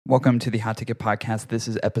Welcome to the Hot Ticket Podcast. This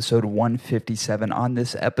is episode 157. On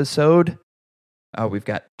this episode, we've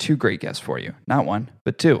got two great guests for you. Not one,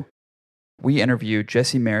 but two. We interview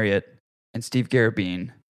Jesse Mariut and Steve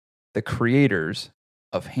Gherebean, the creators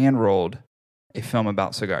of Hand Rolled, a film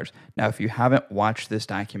about cigars. Now, if you haven't watched this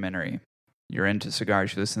documentary, you're into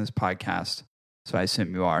cigars, you listen to this podcast, so I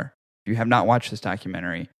assume you are. If you have not watched this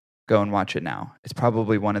documentary, go and watch it now. It's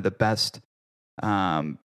probably one of the best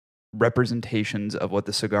representations of what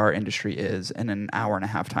the cigar industry is in an hour and a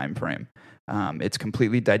half time frame. It's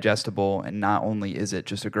completely digestible, and not only is it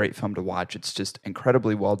just a great film to watch, it's just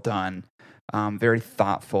incredibly well done, very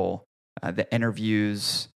thoughtful. The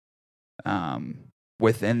interviews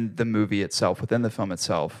within the movie itself, within the film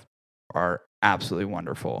itself, are absolutely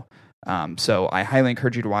wonderful. So I highly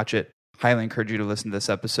encourage you to watch it. Highly encourage you to listen to this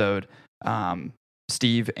episode.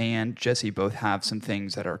 Steve and Jesse both have some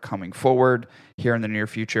things that are coming forward here in the near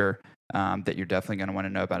future that you're definitely going to want to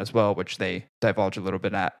know about as well, which they divulge a little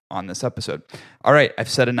bit at on this episode. All right, I've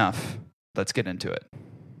said enough. Let's get into it.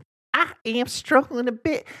 I am struggling a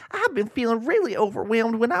bit. I've been feeling really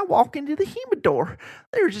overwhelmed when I walk into the humidor.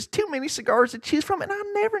 There are just too many cigars to choose from, and I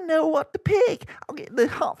never know what to pick. I'll get the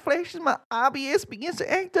hot flashes, my IBS begins to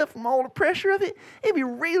act up from all the pressure of it. It'd be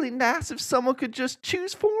really nice if someone could just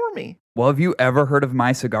choose for me. Well, have you ever heard of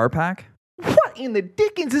My Cigar Pack? What in the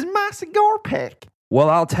dickens is My Cigar Pack? Well,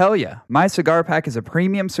 I'll tell you. My Cigar Pack is a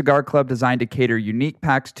premium cigar club designed to cater unique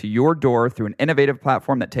packs to your door through an innovative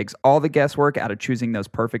platform that takes all the guesswork out of choosing those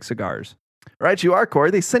perfect cigars. Right, you are, Corey.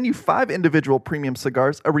 They send you 5 individual premium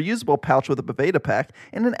cigars, a reusable pouch with a Boveda pack,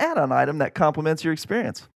 and an add-on item that complements your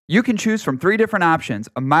experience. You can choose from 3 different options: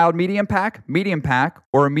 a mild medium pack,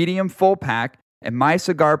 or a medium full pack. And My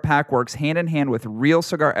Cigar Pack works hand in hand with real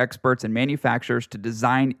cigar experts and manufacturers to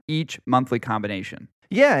design each monthly combination.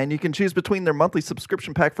 Yeah, and you can choose between their monthly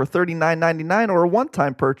subscription pack for $39.99 or a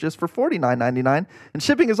one-time purchase for $49.99, and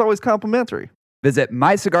shipping is always complimentary. Visit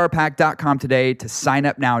mycigarpack.com today to sign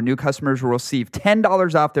up now. New customers will receive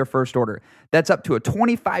 $10 off their first order. That's up to a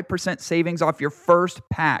 25% savings off your first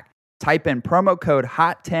pack. Type in promo code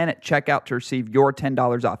HOT10 at checkout to receive your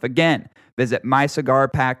 $10 off. Again, visit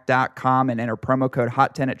mycigarpack.com and enter promo code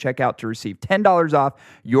HOT10 at checkout to receive $10 off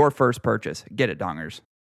your first purchase. Get it, dongers.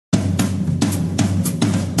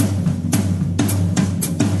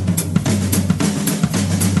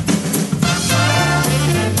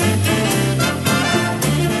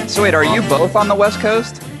 So wait, are you both on the West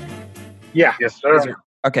Coast? Yeah. Yes, sir.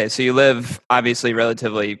 Okay, so you live obviously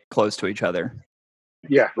relatively close to each other.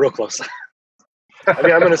 Yeah, real close. I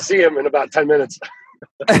mean, I'm going to see him in about 10 minutes.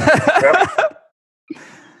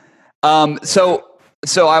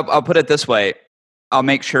 So I'll put it this way. I'll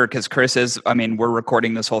make sure, because Chris is, we're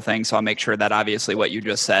recording this whole thing, so I'll make sure that obviously what you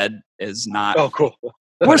just said is not cool.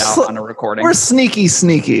 put out on a recording. We're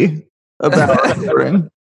sneaky about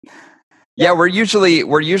it. Yeah, we're usually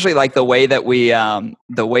like the way that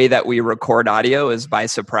we record audio is by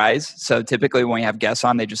surprise. So typically when we have guests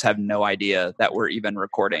on, they just have no idea that we're even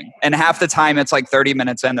recording. And half the time it's like 30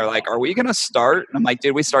 minutes in, they're like, "Are we gonna start?" And I'm like,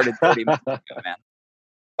 "Dude, we started 30 minutes ago, man."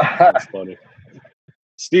 That's funny.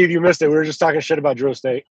 Steve, you missed it. We were just talking shit about Drew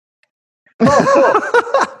Estate. I'm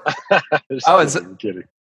kidding.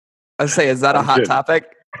 I say, is that a hot topic?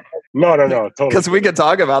 No, totally. Because we could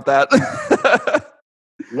talk about that.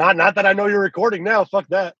 Not that I know you're recording now. Fuck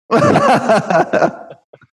that.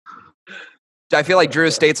 I feel like Drew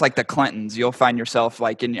Estate's like the Clintons. You'll find yourself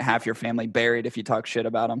like in half your family buried if you talk shit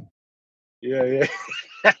about them. Yeah.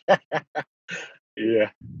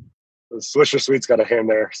 Yeah. The Swisher Sweet's got a hand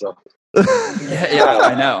there, so. yeah,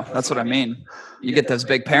 I know. That's what I mean. You get those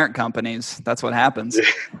big parent companies. That's what happens.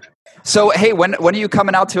 So, hey, when are you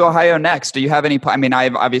coming out to Ohio next? Do you have any? I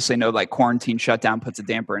obviously know like quarantine shutdown puts a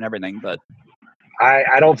damper and everything, but.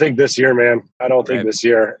 I don't think this year, man. I don't think this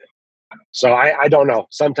year. So I don't know.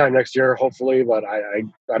 Sometime next year, hopefully, but I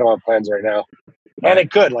don't have plans right now. And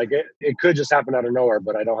it could, like it could just happen out of nowhere,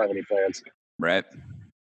 but I don't have any plans. Right.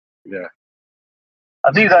 Yeah.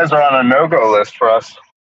 I think you guys are on a no-go list for us.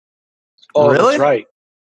 Oh, really? That's right.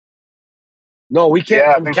 No, we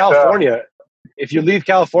can't in California. So. If you leave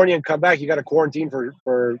California and come back, you got to quarantine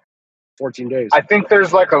for 14 days. I think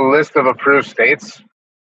there's like a list of approved states.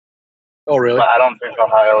 Oh, really? But I don't think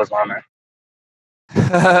Ohio is on it.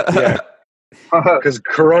 Yeah. Because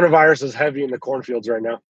coronavirus is heavy in the cornfields right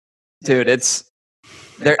now. Dude, it's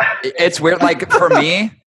weird. Like for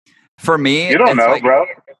me, you don't know, like, bro.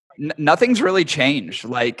 Nothing's really changed.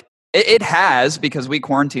 Like it has, because we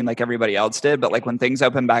quarantined like everybody else did. But like when things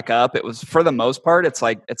opened back up, it was, for the most part, it's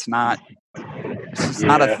like it's not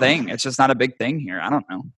a thing. It's just not a big thing here. I don't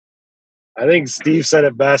know. I think Steve said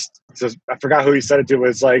it best. I forgot who he said it to, but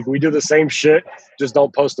it's like, we do the same shit, just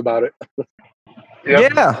don't post about it.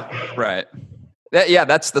 Yep. Yeah. Right.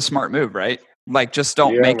 That's the smart move, right? Like, just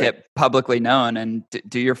don't make it publicly known and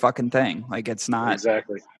do your fucking thing. Like, it's not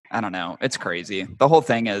exactly. I don't know. It's crazy. The whole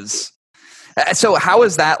thing is. So how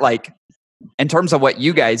is that, like, in terms of what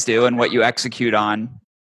you guys do and what you execute on?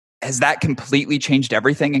 Has that completely changed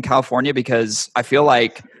everything in California? Because I feel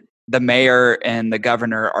like the mayor and the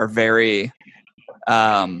governor are very,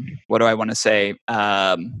 what do I want to say?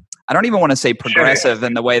 I don't even want to say progressive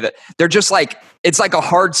in the way that they're just like, it's like a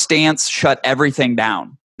hard stance, shut everything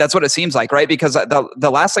down. That's what it seems like, right? Because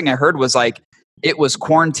the last thing I heard was like, it was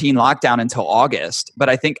quarantine lockdown until August. But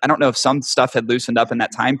I don't know if some stuff had loosened up in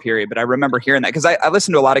that time period, but I remember hearing that because I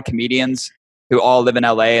listen to a lot of comedians who all live in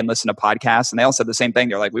LA and listen to podcasts, and they all said the same thing.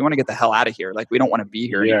 They're like, we want to get the hell out of here. Like, we don't want to be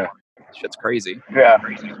here anymore. Shit's crazy. Yeah.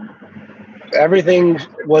 Everything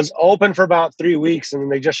was open for about 3 weeks, and then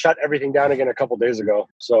they just shut everything down again a couple days ago.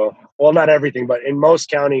 So, well, not everything, but in most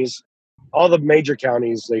counties, all the major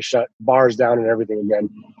counties, they shut bars down and everything again.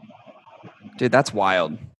 Dude, that's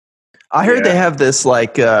wild. I heard they have this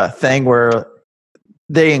like thing where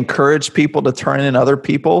they encourage people to turn in other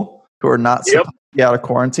people who are not supposed to be out of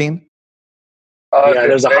quarantine.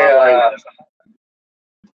 There's a hotline.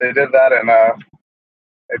 They did that, and hey,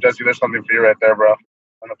 Jesse, there's something for you right there, bro. I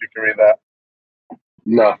don't know if you can read that.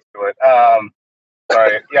 No.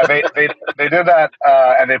 Sorry. Yeah, they did that,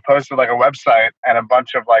 and they posted like a website, and a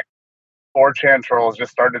bunch of like 4chan trolls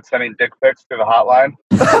just started sending dick pics to the hotline.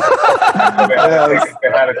 So they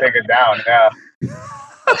had to take it down. Yeah.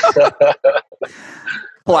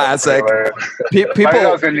 Classic. People.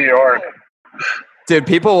 I was in New York. Dude,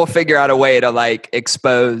 people will figure out a way to like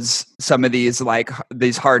expose some of these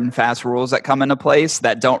hard and fast rules that come into place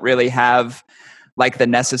that don't really have like the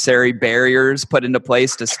necessary barriers put into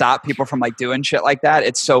place to stop people from like doing shit like that.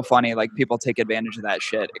 It's so funny. Like, people take advantage of that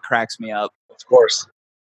shit. It cracks me up. Of course.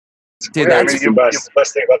 Dude, that's the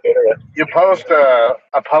best thing about the internet. You post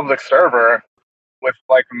a public server with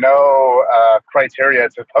like no criteria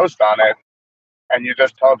to post on it, and you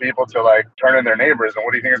just tell people to like turn in their neighbors, and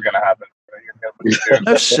what do you think is going to happen?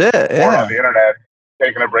 No shit. On the internet,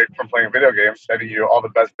 taking a break from playing video games, sending you all the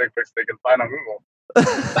best dick pics they can find on Google.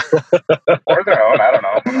 Or their own, I don't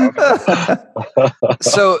know.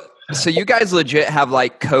 So you guys legit have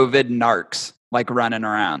like COVID narcs like running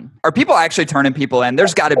around. Are people actually turning people in?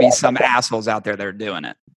 There's got to be some assholes out there that are doing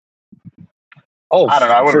it. Oh, I don't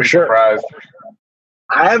know. I wouldn't be surprised.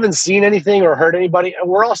 I haven't seen anything or heard anybody.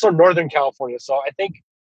 We're also Northern California, so I think,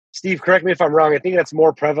 Steve, correct me if I'm wrong, I think that's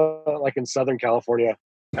more prevalent like in Southern California,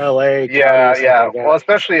 LA. Yeah. Like well,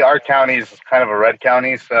 especially our county is kind of a red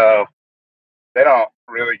county, so they don't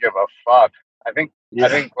really give a fuck. I think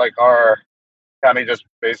like our county just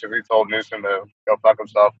basically told Newsom to go fuck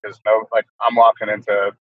himself because I'm walking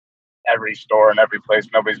into every store and every place.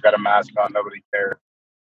 Nobody's got a mask on. Nobody cares.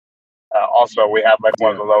 Also, we have like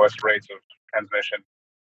one of the lowest rates of transmission.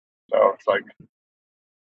 So it's like,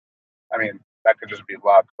 I mean, that could just be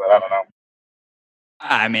luck, but I don't know.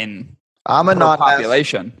 I mean, I'm a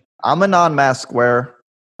non-population. I'm a non-mask wearer.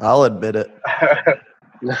 I'll admit it. I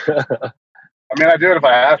mean, I do it if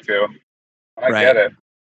I have to. I get it.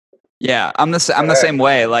 Yeah, I'm the same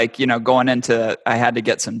way. Like, going into, I had to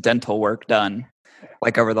get some dental work done,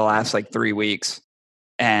 like over the last like 3 weeks,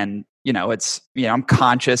 and I'm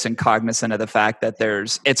conscious and cognizant of the fact that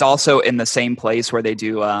it's also in the same place where they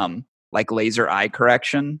do like laser eye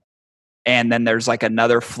correction, and then there's like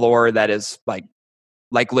another floor that is like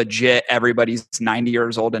legit everybody's 90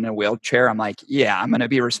 years old in a wheelchair. I'm like, yeah, I'm gonna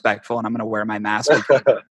be respectful and I'm gonna wear my mask.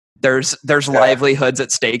 There's livelihoods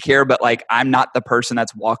at stake here, but like, I'm not the person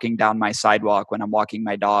that's walking down my sidewalk when I'm walking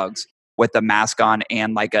my dogs with a mask on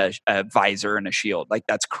and like a visor and a shield. Like,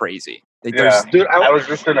 that's crazy. Dude, I was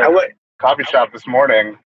just in a coffee shop this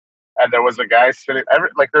morning, and there was a guy sitting.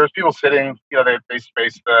 There was people sitting. They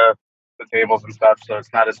space the tables and stuff, so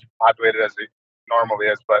it's not as populated as it normally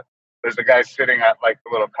is. But there's a guy sitting at like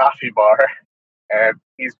the little coffee bar, and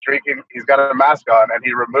he's drinking. He's got a mask on, and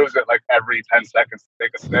he removes it like every 10 seconds to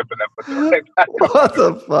take a sip, and then puts it right back on. What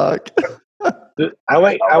the fuck? Dude,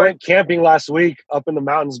 I went camping last week up in the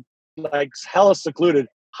mountains, like hella secluded.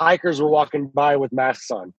 Hikers were walking by with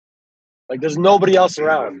masks on. Like, there's nobody else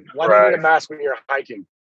around. Why do you need a mask when you're hiking?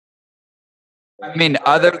 I mean,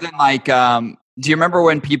 other than like, do you remember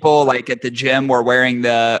when people like at the gym were wearing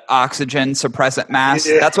the oxygen suppressant masks?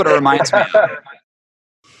 Yeah. That's what it reminds me of.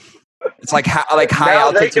 It's like high now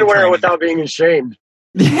altitude. They can wear it without being ashamed.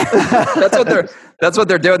 Yeah, that's what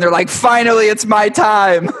they're doing. They're like, finally, it's my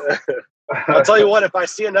time. I'll tell you what, if I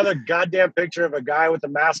see another goddamn picture of a guy with a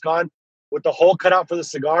mask on, with the hole cut out for the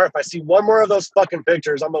cigar. If I see one more of those fucking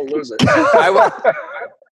pictures, I'm gonna lose it.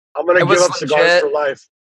 I'm gonna give up cigars for life.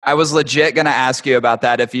 I was legit going to ask you about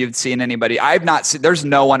that if you've seen anybody. I've not seen, there's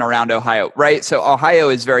no one around Ohio, right? So Ohio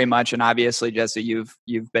is very much, and obviously, Jesse,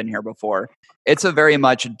 you've been here before. It's a very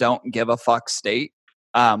much don't give a fuck state.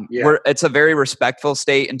 It's a very respectful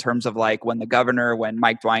state in terms of like when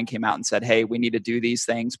Mike DeWine came out and said, hey, we need to do these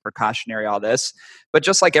things, precautionary, all this. But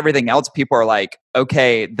just like everything else, people are like,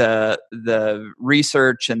 okay, the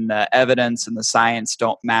research and the evidence and the science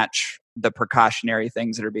don't match the precautionary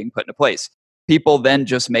things that are being put into place. People then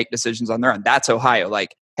just make decisions on their own. That's Ohio.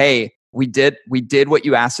 Like, hey, we did what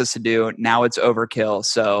you asked us to do. Now it's overkill.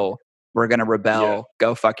 So we're going to rebel. Yeah.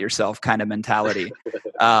 Go fuck yourself kind of mentality.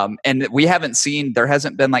 And there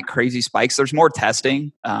hasn't been like crazy spikes. There's more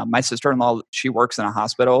testing. My sister-in-law, she works in a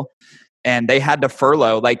hospital and they had to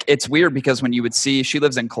furlough. Like, it's weird because when you would see, she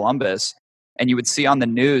lives in Columbus, and you would see on the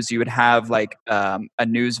news, you would have like a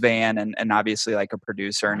news van and obviously like a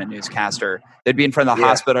producer and a newscaster. They'd be in front of the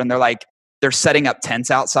hospital and they're setting up tents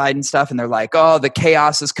outside and stuff. And they're like, oh, the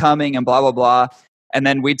chaos is coming and blah, blah, blah. And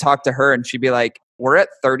then we'd talk to her and she'd be like, we're at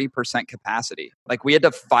 30% capacity. Like we had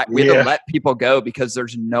to let people go because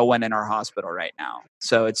there's no one in our hospital right now.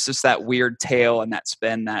 So it's just that weird tale and that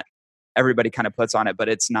spin that everybody kind of puts on it, but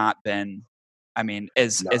it's not been, I mean,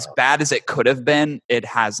 as bad as it could have been, it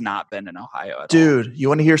has not been in Ohio at all. Dude, you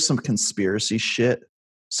want to hear some conspiracy shit?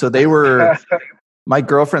 So they were... My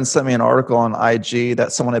girlfriend sent me an article on IG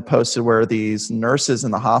that someone had posted where these nurses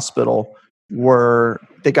in the hospital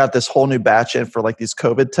they got this whole new batch in for like these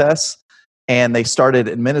COVID tests, and they started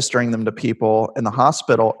administering them to people in the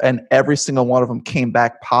hospital, and every single one of them came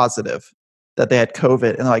back positive that they had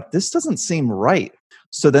COVID. And they're like, this doesn't seem right.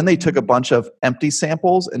 So then they took a bunch of empty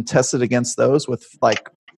samples and tested against those with like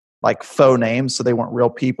faux names. So they weren't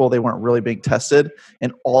real people. They weren't really being tested.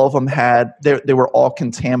 And all of them they were all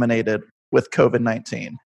contaminated with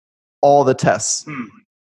COVID-19, all the tests.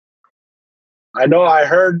 I know. I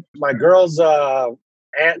heard my girl's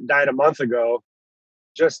aunt died a month ago,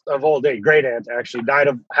 just of old age. Great aunt actually had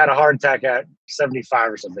a heart attack at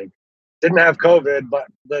 75 or something. Didn't have COVID, but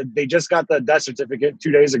they just got the death certificate 2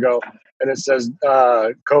 days ago, and it says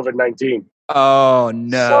COVID-19. Oh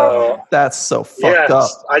no, so, that's so fucked up.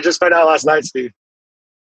 I just found out last night, Steve.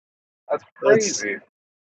 That's crazy.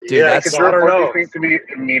 Dude, could you report these things to me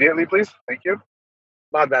immediately, please? Thank you.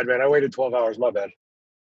 My bad, man. I waited 12 hours. My bad.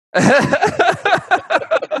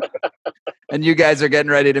 And you guys are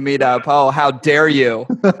getting ready to meet up. Oh, how dare you?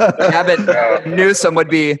 Newsom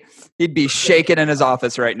he'd be shaking in his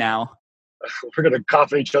office right now. We're going to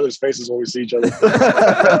cough in each other's faces when we see each other.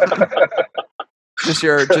 just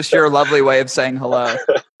your lovely way of saying hello.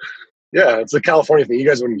 Yeah, it's a California thing. You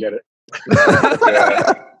guys wouldn't get it.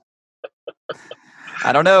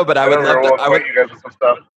 I don't know, but I would love to. You guys with some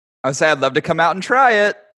stuff. I would say I'd love to come out and try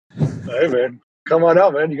it. Hey, man. Come on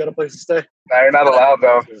out, man. You got a place to stay? No, you're not allowed,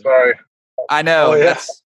 though. Sorry. I know.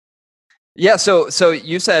 Oh, So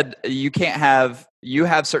you said you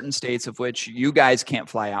have certain states of which you guys can't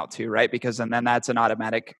fly out to, right? Because then that's an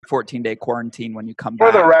automatic 14-day quarantine when you come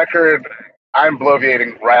back. For the record, I'm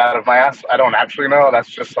bloviating right out of my ass. I don't actually know. That's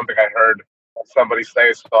just something I heard somebody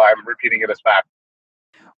say, so I'm repeating it as fact.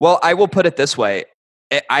 Well, I will put it this way.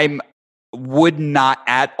 I would not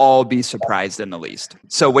at all be surprised in the least.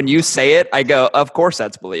 So when you say it, I go, of course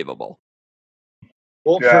that's believable.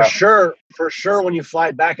 Well, for sure, when you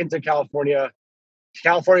fly back into California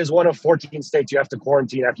is one of 14 states you have to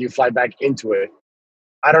quarantine after you fly back into it.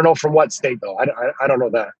 I don't know from what state, though. I don't know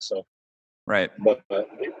that. So, right. But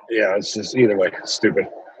yeah, it's just either way, stupid.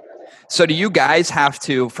 So do you guys have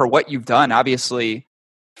to, for what you've done, obviously,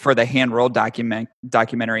 for the hand-rolled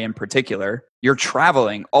documentary in particular, you're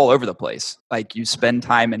traveling all over the place. Like you spend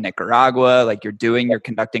time in Nicaragua, like you're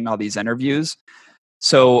conducting all these interviews.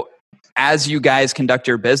 So as you guys conduct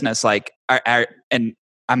your business, like, and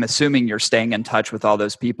I'm assuming you're staying in touch with all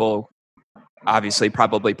those people, obviously,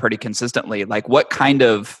 probably pretty consistently. Like what kind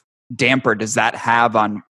of damper does that have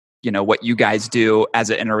on, what you guys do as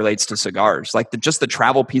it interrelates to cigars? Like just the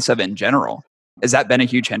travel piece of it in general. Has that been a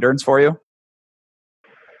huge hindrance for you?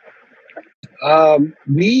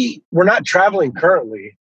 We're not traveling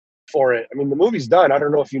currently for it. I mean, the movie's done. I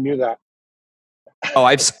don't know if you knew that. Oh,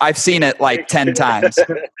 I've seen it like 10 times.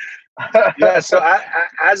 Yeah. So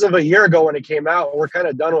as of a year ago when it came out, we're kind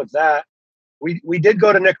of done with that. We did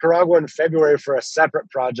go to Nicaragua in February for a separate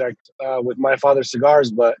project with My Father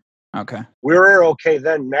Cigars, but okay, we were okay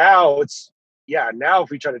then. Now now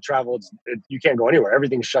if we try to travel, you can't go anywhere.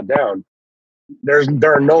 Everything's shut down. There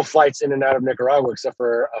are no flights in and out of Nicaragua except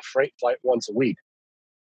for a freight flight once a week.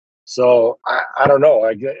 So I don't know.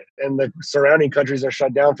 And the surrounding countries are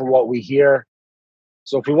shut down from what we hear.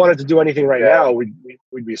 So if we wanted to do anything right now, we'd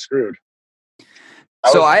be screwed.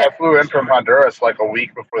 I flew in from Honduras like a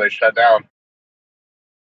week before they shut down.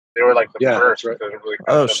 They were like the first to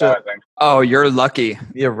really shut down, I think. Oh, you're lucky.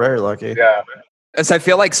 You're very lucky. Yeah. As I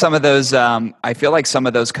feel like some of those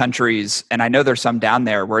countries, and I know there's some down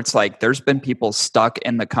there where it's like there's been people stuck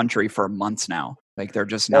in the country for months now. Like they're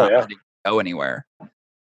just not ready to go anywhere.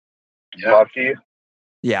 Lucky.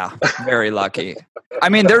 Yeah, very lucky. I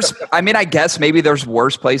mean, I guess maybe there's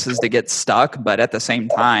worse places to get stuck, but at the same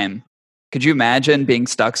time, could you imagine being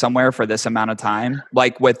stuck somewhere for this amount of time?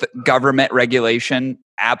 Like with government regulation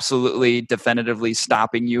absolutely definitively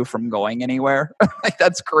stopping you from going anywhere? Like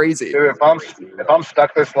that's crazy. Dude, if I'm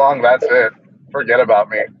stuck this long, that's it. Forget about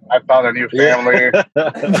me. I found a new family.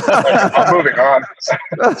 I'm moving on.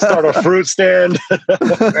 Start a fruit stand.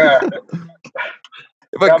 Yeah.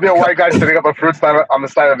 I'll be a white guy sitting up a fruit stand on the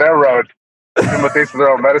side of their road, doing a taste of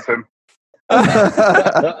their own medicine.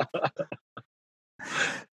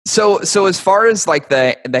 So as far as like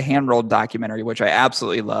the hand rolled documentary, which I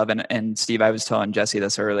absolutely love, and Steve, I was telling Jesse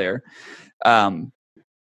this earlier.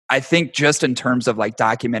 I think just in terms of like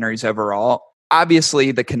documentaries overall,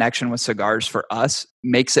 obviously the connection with cigars for us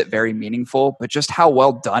makes it very meaningful, but just how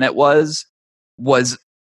well done it was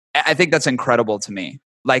I think that's incredible to me.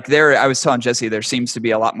 Like I was telling Jesse, there seems to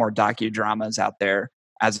be a lot more docudramas out there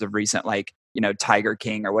as of recent, like, Tiger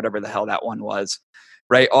King or whatever the hell that one was,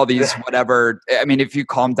 right? All these, whatever. I mean, if you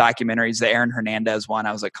call them documentaries, the Aaron Hernandez one,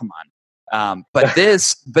 I was like, come on. But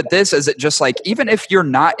this is it just like, even if you're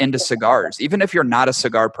not into cigars, even if you're not a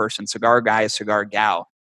cigar person, cigar guy, cigar gal,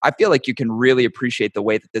 I feel like you can really appreciate the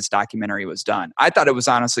way that this documentary was done. I thought it was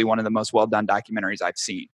honestly one of the most well done documentaries I've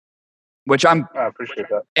seen, which I appreciate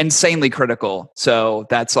that. Insanely critical. So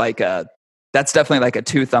that's definitely like a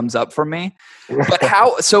 2 thumbs up from me. But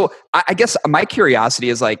I guess my curiosity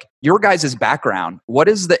is like your guys' background. What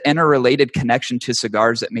is the interrelated connection to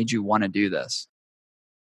cigars that made you want to do this?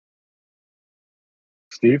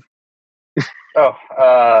 Steve?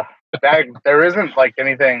 There isn't like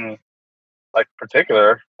anything like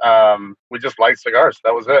particular. We just liked cigars.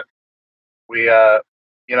 That was it. We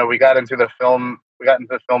got into the film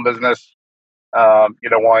business,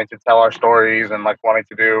 wanting to tell our stories and like wanting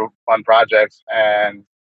to do fun projects. And,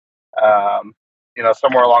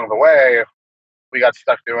 somewhere along the way, we got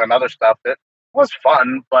stuck doing other stuff that was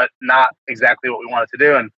fun, but not exactly what we wanted to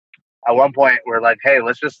do. And at one point we're like, hey,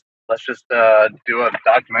 let's just do a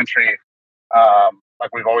documentary,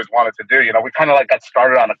 like we've always wanted to do. We kind of like got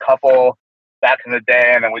started on a couple back in the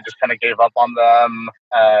day, and then we just kind of gave up on them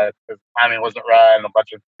because the timing wasn't right, and a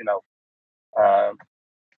bunch of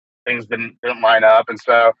things didn't line up, and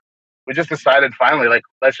so we just decided finally, like,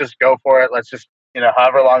 let's just go for it. Let's just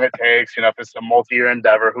however long it takes. If it's a multi-year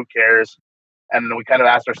endeavor, who cares? And then we kind of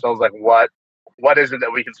asked ourselves, like, what is it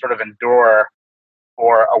that we can sort of endure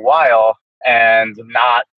for a while and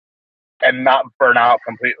not burn out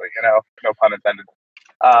completely? No pun intended.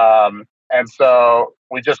 And so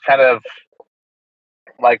we just kind of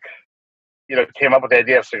like, came up with the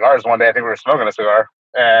idea of cigars one day. I think we were smoking a cigar,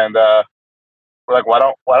 and we're like, why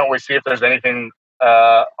don't we see if there's anything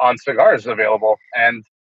on cigars available? And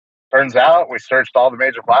turns out we searched all the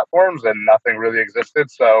major platforms and nothing really existed.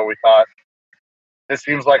 So we thought, this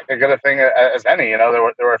seems like a good a thing as any. There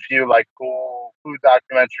were a few like cool food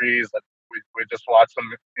documentaries that we just watched some,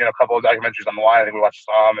 a couple of documentaries on the line. I think we watched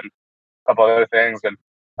some and a couple of other things, and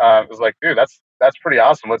it was like, dude, that's pretty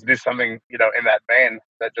awesome. Let's do something, in that vein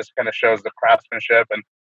that just kind of shows the craftsmanship. And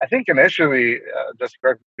I think initially, just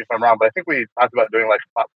correct me if I'm wrong, but I think we talked about doing like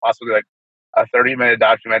possibly like a 30-minute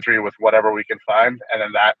documentary with whatever we can find, and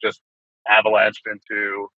then that just avalanched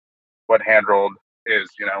into what hand rolled is.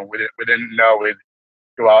 We didn't know we'd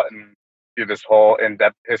go out and do this whole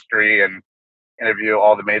in-depth history and interview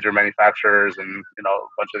all the major manufacturers and a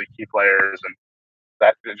bunch of the key players, and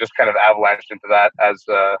that it just kind of avalanched into that as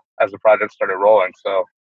the project started rolling. So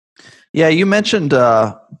yeah, you mentioned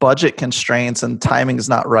budget constraints and timing's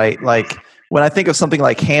not right. Like when I think of something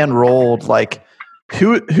like hand rolled, like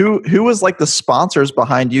who was like the sponsors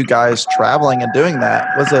behind you guys traveling and doing that?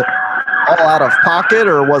 Was it all out of pocket,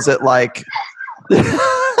 or was it like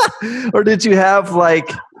or did you have like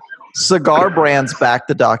cigar brands back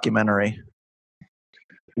the documentary?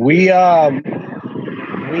 We had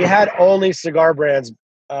only cigar brands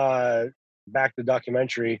back the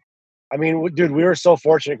documentary. I mean, dude, we were so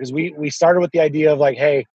fortunate because we started with the idea of like,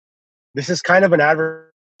 hey, this is kind of an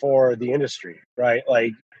advert for the industry, right?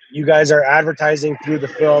 Like, you guys are advertising through the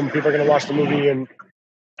film. People are going to watch the movie and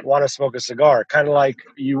want to smoke a cigar. Kind of like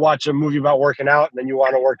you watch a movie about working out and then you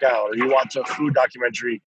want to work out, or you watch a food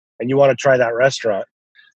documentary and you want to try that restaurant.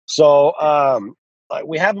 So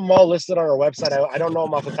we have them all listed on our website. I don't know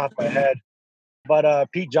them off the top of my head,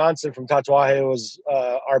 but Pete Johnson from Tatuaje was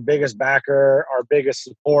our biggest backer, our biggest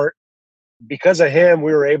support. Because of him,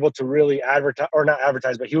 we were able to really advertise, or not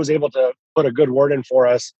advertise, but he was able to put a good word in for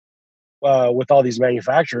us with all these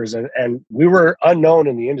manufacturers. And we were unknown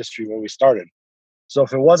in the industry when we started. So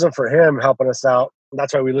if it wasn't for him helping us out,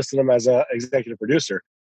 that's why we listed him as an executive producer.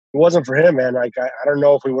 If it wasn't for him, man, like I don't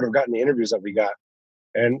know if we would have gotten the interviews that we got.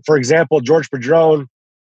 And for example, George Padron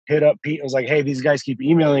hit up Pete and was like, "Hey, these guys keep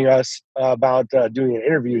emailing us about doing an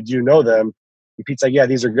interview. Do you know them?" And Pete's like, "Yeah,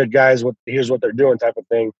 these are good guys. Here's what they're doing," type of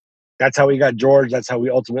thing. That's how we got George. That's how we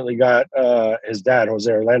ultimately got his dad,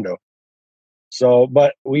 Jose Orlando. So,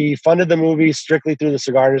 but we funded the movie strictly through the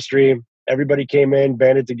cigar industry. Everybody came in,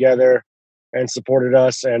 banded together, and supported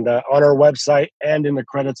us. And on our website and in the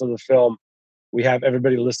credits of the film, we have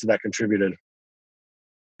everybody listed that contributed.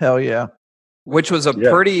 Hell yeah. Which was a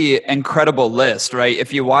pretty incredible list, right?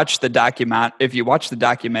 If you watch the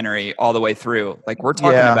documentary all the way through, like we're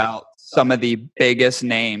talking about some of the biggest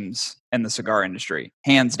names in the cigar industry,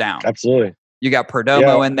 hands down. Absolutely. You got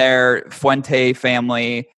Perdomo in there, Fuente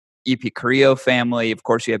family, EP Carrillo family. Of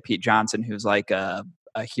course, you have Pete Johnson, who's like a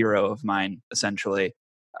hero of mine, essentially.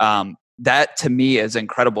 That to me is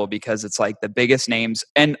incredible because it's like the biggest names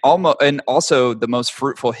and also the most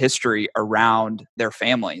fruitful history around their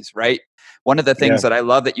families, right? One of the things that I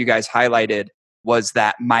love that you guys highlighted was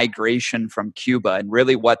that migration from Cuba and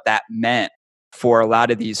really what that meant for a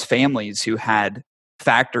lot of these families who had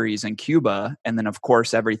factories in Cuba. And then, of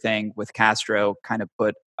course, everything with Castro kind of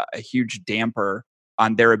put a huge damper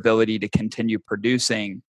on their ability to continue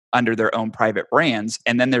producing under their own private brands.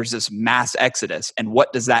 And then there's this mass exodus. And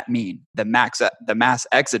what does that mean? The mass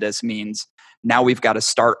exodus means now we've got to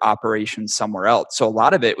start operations somewhere else. So a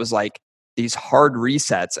lot of it was like these hard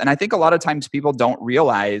resets. And I think a lot of times people don't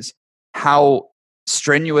realize how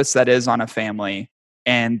strenuous that is on a family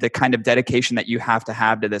and the kind of dedication that you have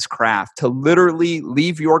to this craft to literally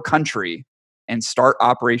leave your country and start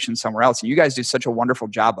operations somewhere else. And you guys do such a wonderful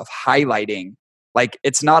job of highlighting, like,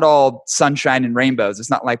 it's not all sunshine and rainbows. It's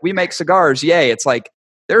not like we make cigars, yay. It's like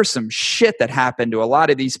there's some shit that happened to a lot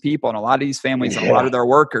of these people and a lot of these families and a lot of their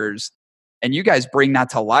workers. And you guys bring that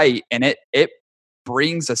to light, and it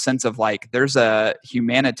brings a sense of like there's a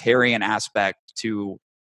humanitarian aspect to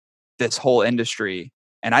this whole industry.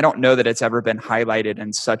 And I don't know that it's ever been highlighted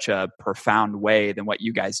in such a profound way than what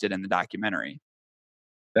you guys did in the documentary.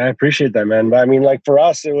 I appreciate that, man. But I mean, like for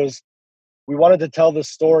us, we wanted to tell the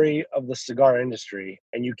story of the cigar industry,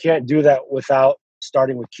 and you can't do that without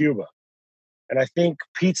starting with Cuba. And I think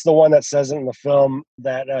Pete's the one that says it in the film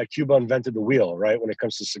that Cuba invented the wheel, right, when it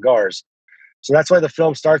comes to cigars. So that's why the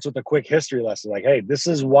film starts with a quick history lesson. Like, hey, this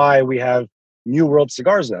is why we have New World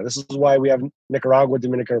cigars now. This is why we have Nicaragua,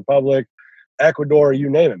 Dominican Republic, Ecuador, you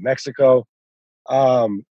name it, Mexico.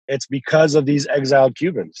 It's because of these exiled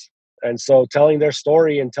Cubans. And so telling their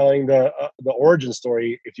story and telling the origin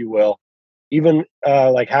story, if you will, even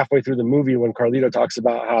like halfway through the movie when Carlito talks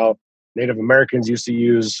about how Native Americans used to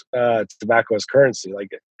use tobacco as currency, like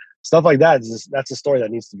stuff like that. That's a story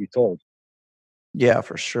that needs to be told. Yeah,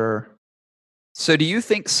 for sure. So do you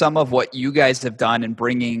think some of what you guys have done in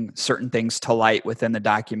bringing certain things to light within the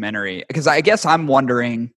documentary, because I guess I'm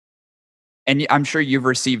wondering, and I'm sure you've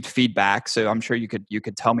received feedback, so I'm sure you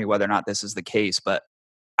could tell me whether or not this is the case, but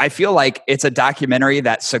I feel like it's a documentary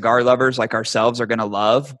that cigar lovers like ourselves are going to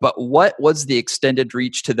love. But what was the extended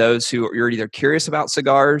reach to those who are either curious about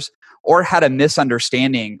cigars or had a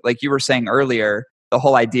misunderstanding? Like you were saying earlier, the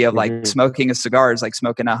whole idea of like smoking a cigar is like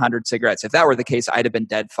smoking 100 cigarettes. If that were the case, I'd have been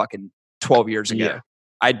dead fucking 12 years ago.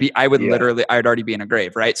 I would literally, I'd already be in a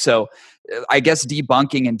grave, right? So I guess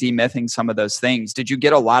debunking and demything some of those things. Did you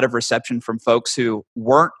get a lot of reception from folks who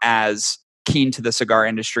weren't as keen to the cigar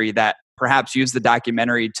industry that perhaps used the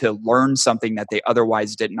documentary to learn something that they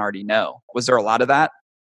otherwise didn't already know? Was there a lot of that?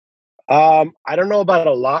 I don't know about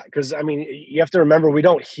a lot, because I mean, you have to remember, we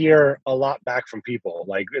don't hear a lot back from people.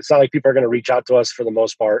 Like, it's not like people are going to reach out to us for the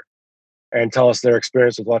most part and tell us their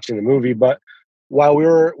experience with watching the movie. But while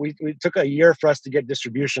we took a year for us to get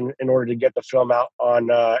distribution in order to get the film out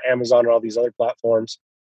on Amazon and all these other platforms.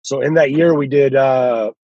 So in that year, we did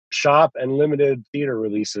shop and limited theater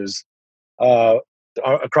releases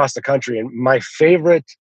across the country. And my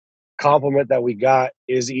favorite compliment that we got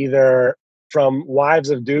is either from wives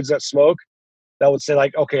of dudes that smoke that would say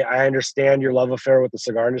like, okay, I understand your love affair with the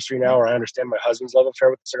cigar industry now, or I understand my husband's love affair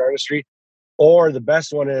with the cigar industry. Or the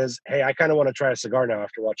best one is, hey, I kind of want to try a cigar now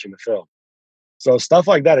after watching the film. So stuff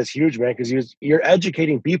like that is huge, man, because you're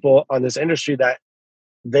educating people on this industry that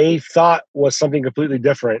they thought was something completely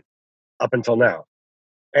different up until now.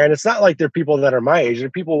 And it's not like they're people that are my age. They're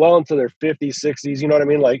people well into their 50s, 60s, you know what I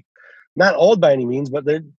mean? Like, not old by any means, but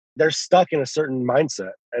they're stuck in a certain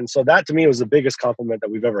mindset. And so that to me was the biggest compliment that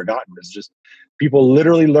we've ever gotten, is just people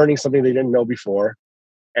literally learning something they didn't know before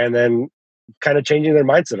and then kind of changing their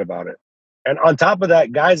mindset about it. And on top of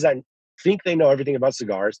that, guys that think they know everything about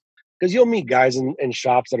cigars, because you'll meet guys in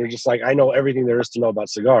shops that are just like, I know everything there is to know about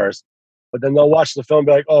cigars. But then they'll watch the film and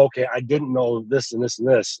be like, oh, okay, I didn't know this and this and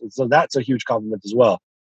this. And so that's a huge compliment as well.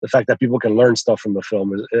 The fact that people can learn stuff from the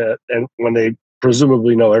film and when they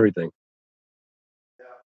presumably know everything.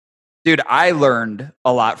 Dude, I learned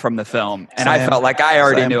a lot from the film, and I Same. felt like I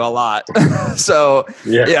already knew a lot. So,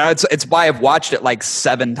 Yeah. it's why I've watched it like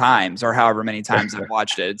 7 times or however many times I've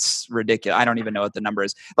watched it. It's ridiculous. I don't even know what the number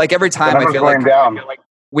is. Like every time I feel like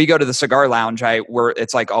we go to the cigar lounge,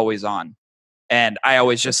 it's like always on, and I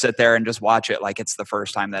always just sit there and just watch it like it's the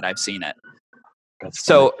first time that I've seen it.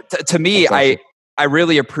 So to me, awesome. I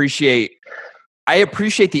really appreciate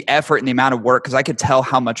the effort and the amount of work, because I could tell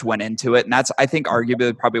how much went into it. And that's, I think,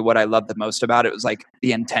 arguably probably what I loved the most about it was like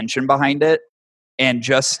the intention behind it and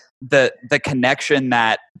just the connection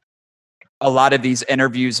that a lot of these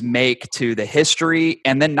interviews make to the history.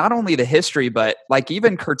 And then not only the history, but like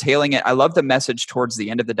even curtailing it. I love the message towards the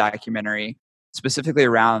end of the documentary, specifically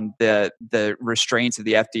around the restraints of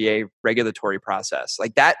the FDA regulatory process.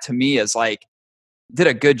 Like that to me is like, did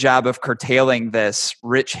a good job of curtailing this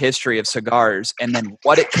rich history of cigars and then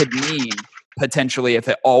what it could mean potentially if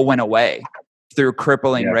it all went away through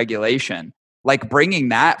crippling regulation. Like bringing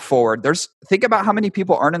that forward, think about how many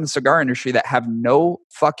people aren't in the cigar industry that have no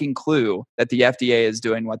fucking clue that the FDA is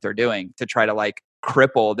doing what they're doing to try to like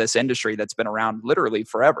cripple this industry that's been around literally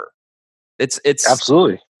forever. It's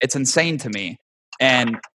absolutely, it's insane to me.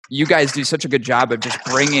 And you guys do such a good job of just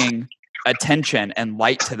bringing attention and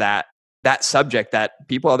light to that subject that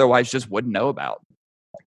people otherwise just wouldn't know about.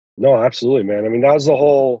 No, absolutely, man. I mean, that's the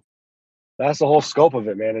whole scope of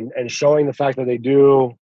it, man. And showing the fact that they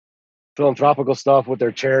do philanthropical stuff with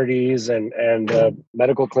their charities and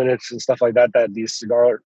medical clinics and stuff like that these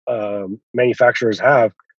cigar manufacturers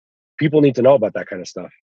have. People need to know about that kind of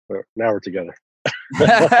stuff. But now we're together.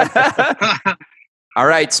 All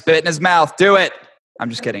right, spit in his mouth. Do it. I'm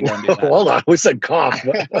just kidding. Don't do that. Hold on. We said cough.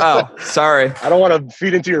 Oh, sorry. I don't want to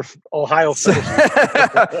feed into your Ohio fetish.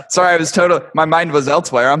 Sorry, my mind was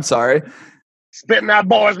elsewhere. I'm sorry. Spit in that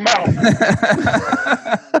boy's mouth.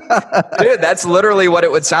 Dude, that's literally what it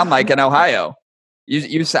would sound like in Ohio.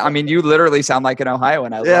 You literally sound like in Ohio,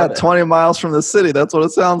 and I love it. 20 miles from the city. That's what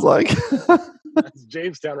it sounds like. That's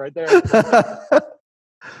Jamestown right there.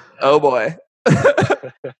 Oh boy.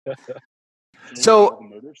 So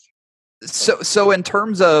in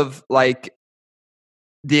terms of like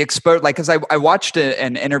the like, because I watched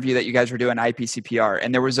an interview that you guys were doing IPCPR,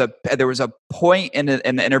 and there was a point in the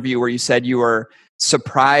interview where you said you were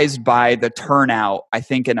surprised by the turnout. I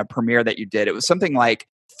think in a premiere that you did, it was something like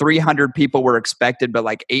 300 people were expected, but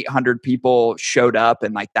like 800 people showed up,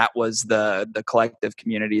 and like that was the collective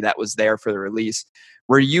community that was there for the release.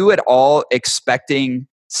 Were you at all expecting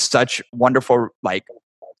such wonderful like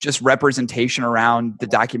just representation around the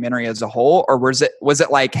documentary as a whole, or was it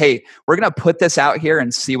like, hey, we're gonna put this out here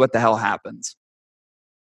and see what the hell happens?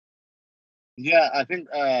 Yeah, I think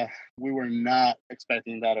we were not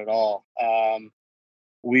expecting that at all.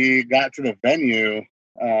 We got to the venue,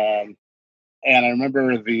 and I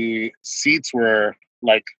remember the seats were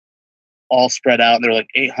like all spread out. There were like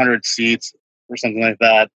 800 seats or something like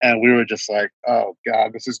that, and we were just like, "Oh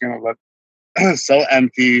God, this is gonna look so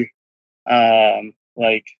empty."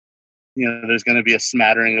 Like, you know, there's going to be a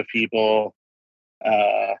smattering of people.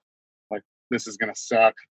 Like, this is going to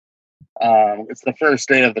suck. It's the first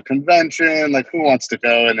day of the convention. Like, who wants to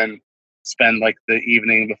go and then spend like the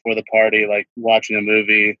evening before the party, like watching a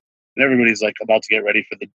movie, and everybody's like about to get ready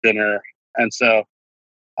for the dinner. And so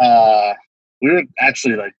we were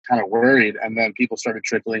actually like kind of worried. And then people started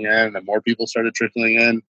trickling in, and then more people started trickling in,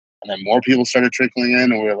 and then more people started trickling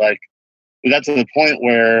in. And we got to the point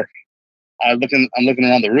where I'm looking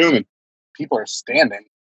around the room, and people are standing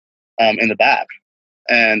in the back,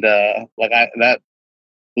 and that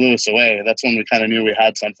blew us away. That's when we kind of knew we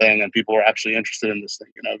had something, and people were actually interested in this thing,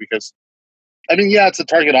 you know. Because I mean, yeah, it's a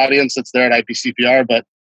target audience that's there at IPCPR, but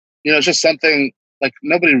you know, it's just something like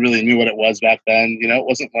nobody really knew what it was back then. You know, it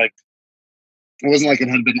wasn't like it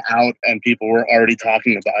had been out and people were already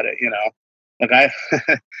talking about it. You know, like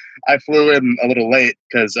I flew in a little late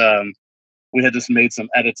because we had just made some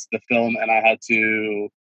edits to the film, and I had to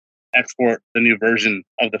export the new version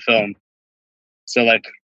of the film. So like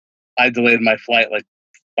I delayed my flight like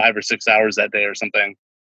 5 or 6 hours that day or something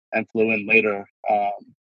and flew in later.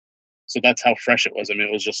 So that's how fresh it was. I mean,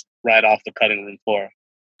 it was just right off the cutting room floor.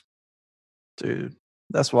 Dude,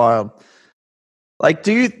 that's wild. Like,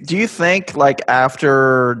 do you think like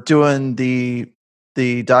after doing the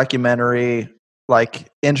documentary, like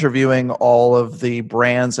interviewing all of the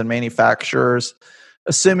brands and manufacturers,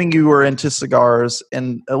 assuming you were into cigars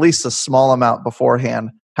in at least a small amount beforehand,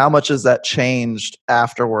 how much has that changed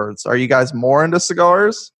afterwards? Are you guys more into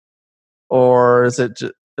cigars, or is it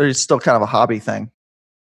still kind of a hobby thing?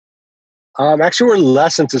 Actually, we're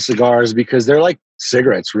less into cigars because they're like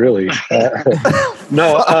cigarettes, really.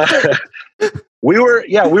 No, we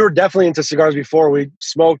were definitely into cigars before. We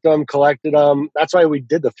smoked them, collected them. That's why we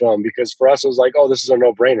did the film, because for us it was like, oh, this is a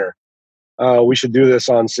no-brainer. We should do this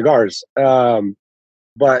on cigars.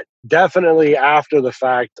 But definitely after the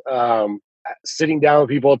fact, sitting down with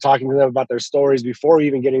people, talking to them about their stories before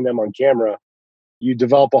even getting them on camera, you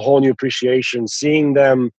develop a whole new appreciation. Seeing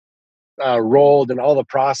them rolled and all the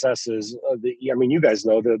processes. I mean, you guys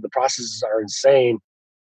know the processes are insane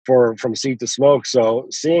from seed to smoke. So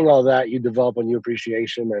seeing all that, you develop a new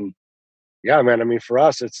appreciation. And yeah, man, I mean, for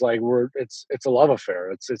us, it's like it's a love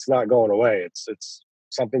affair. It's not going away. It's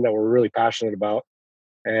something that we're really passionate about,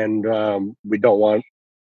 and we don't want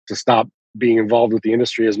to stop being involved with the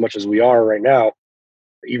industry as much as we are right now,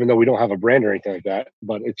 even though we don't have a brand or anything like that.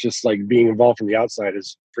 But it's just like being involved from the outside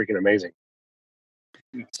is freaking amazing.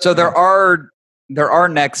 So there are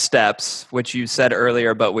next steps, which you said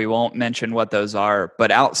earlier, but we won't mention what those are.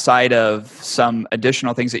 But outside of some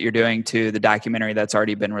additional things that you're doing to the documentary that's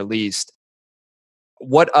already been released,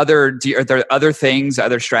 what are there other things,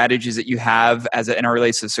 other strategies that you have as it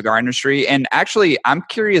interrelates to the cigar industry? And actually, I'm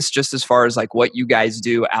curious just as far as like what you guys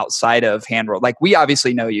do outside of hand rolled. Like we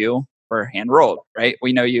obviously know you for hand rolled, right?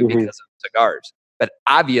 We know you because of cigars, but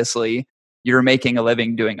obviously you're making a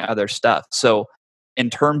living doing other stuff. So in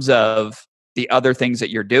terms of the other things that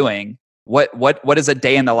you're doing, what is a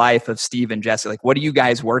day in the life of Steve and Jesse? Like, what are you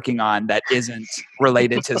guys working on that isn't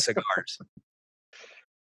related to cigars?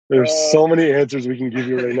 There's so many answers we can give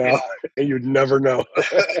you right now, and you'd never know.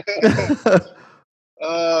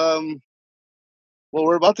 Well,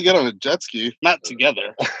 we're about to get on a jet ski, not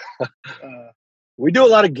together. We do a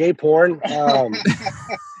lot of gay porn.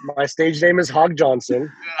 My stage name is Hog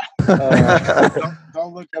Johnson.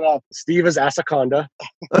 Don't look it up. Steve is Asaconda.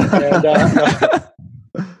 And,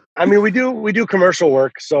 I mean, we do commercial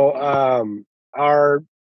work. So our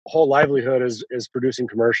whole livelihood is producing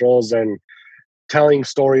commercials and telling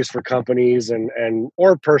stories for companies and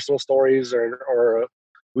or personal stories, or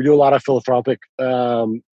we do a lot of philanthropic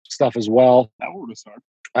stuff as well. That would have started.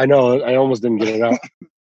 I know, I almost didn't get it out.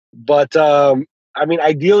 But I mean,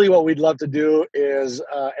 ideally what we'd love to do is,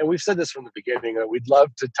 and we've said this from the beginning, that we'd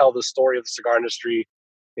love to tell the story of the cigar industry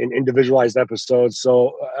in individualized episodes.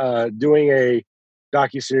 So doing a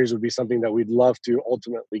docuseries would be something that we'd love to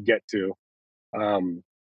ultimately get to.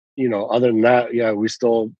 Other than that, yeah, we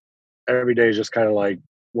still, every day is just kind of like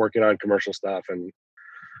working on commercial stuff and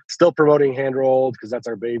still promoting hand rolled because that's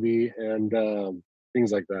our baby, and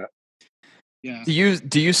things like that. Yeah.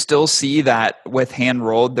 Do you still see that with hand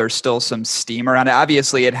rolled? There's still some steam around it.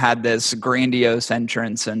 Obviously, it had this grandiose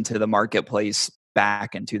entrance into the marketplace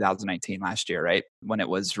back in 2019, last year, right, when it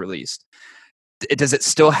was released. Does it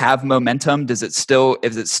still have momentum? Is it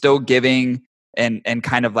still giving and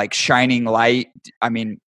kind of like shining light? I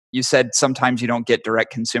mean, you said sometimes you don't get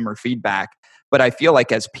direct consumer feedback, but I feel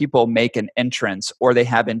like as people make an entrance or they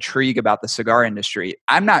have intrigue about the cigar industry,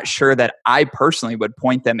 I'm not sure that I personally would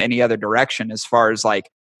point them any other direction as far as like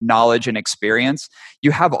knowledge and experience.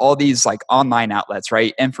 You have all these like online outlets,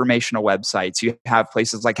 right? Informational websites. You have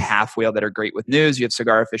places like Half Wheel that are great with news. You have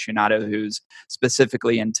Cigar Aficionado, who's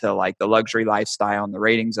specifically into like the luxury lifestyle and the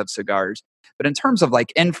ratings of cigars. But in terms of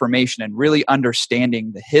like information and really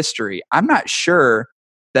understanding the history, I'm not sure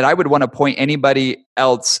that I would want to point anybody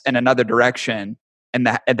else in another direction. And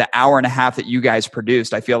the hour and a half that you guys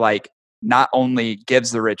produced, I feel like not only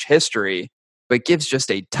gives the rich history, but gives just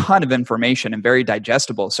a ton of information and very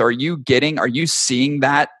digestible. So are you seeing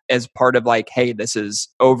that as part of like, hey, this is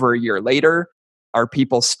over a year later? Are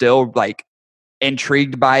people still like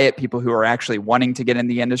intrigued by it? People who are actually wanting to get in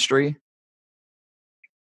the industry?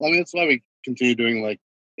 Well, I mean, that's why we continue doing like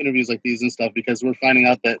interviews like these and stuff, because we're finding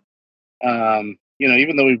out that,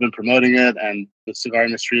 even though we've been promoting it and the cigar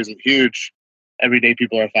industry isn't huge, every day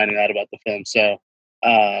people are finding out about the film. So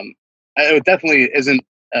it definitely isn't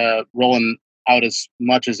rolling out as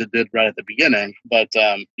much as it did right at the beginning. But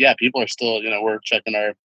yeah, people are still, we're checking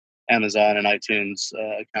our Amazon and iTunes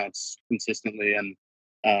accounts consistently, and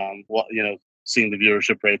seeing the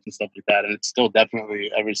viewership rates and stuff like that. And it's still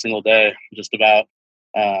definitely every single day, just about.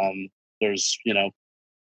 There's,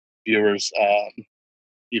 viewers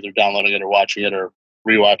either downloading it or watching it or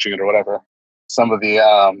rewatching it or whatever. Some of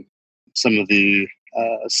the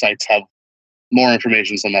sites have more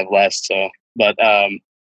information, some have less. So, but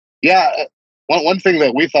one thing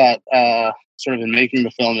that we thought sort of in making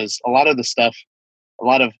the film is a lot of this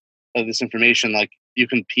information, like you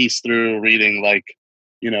can piece through reading like,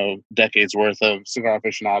 decades worth of Cigar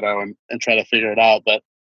Aficionado and try to figure it out. But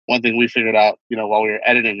one thing we figured out, while we were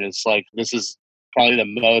editing is like, this is probably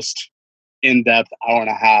the most in-depth hour and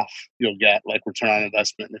a half you'll get, like return on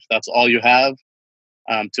investment. If that's all you have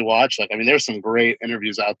to watch, like, I mean, there's some great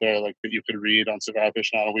interviews out there like that you could read on Cigar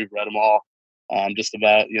Aficionado. We've read them all just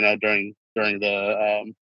about, during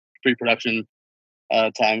the pre-production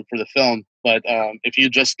time for the film. But if you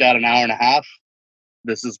just got an hour and a half,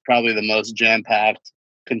 this is probably the most jam-packed,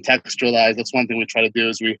 contextualized. That's one thing we try to do,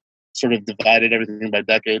 is we sort of divided everything by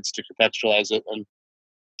decades to contextualize it. And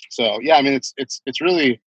so, yeah, I mean, it's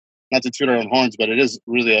really, not to toot our own horns, but it is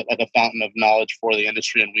really like a fountain of knowledge for the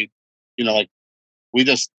industry. And we, we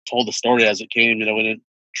just told the story as it came. We didn't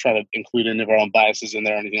try to include any of our own biases in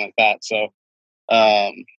there or anything like that. So,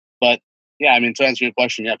 but yeah, I mean, to answer your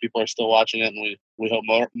question, yeah, people are still watching it, and we hope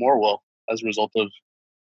more will, as a result of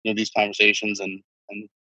these conversations and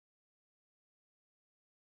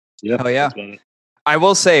yeah. Oh yeah. I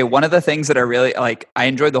will say one of the things that I really like, I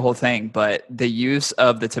enjoyed the whole thing, but the use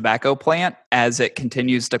of the tobacco plant as it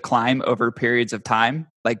continues to climb over periods of time,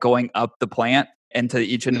 like going up the plant into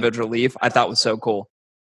each individual leaf, I thought was so cool.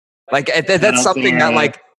 Like that's something that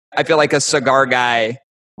like I feel like a cigar guy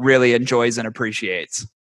really enjoys and appreciates.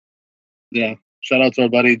 Yeah. Shout out to our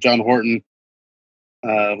buddy John Horton,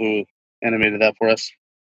 who animated that for us.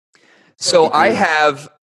 So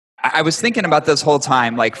I was thinking about this whole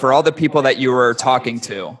time, like for all the people that you were talking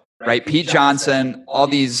to, right? Pete Johnson, all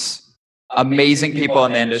these amazing people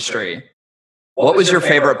in the industry. What was your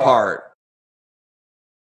favorite part?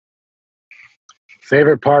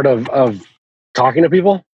 Favorite part of talking to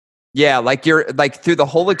people? Yeah, like through the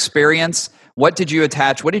whole experience, what did you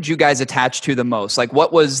guys attach to the most? Like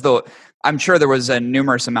I'm sure there was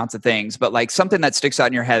numerous amounts of things, but like something that sticks out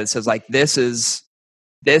in your head that says like,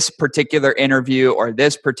 this particular interview or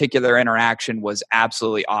this particular interaction was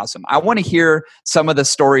absolutely awesome. I want to hear some of the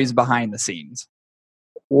stories behind the scenes.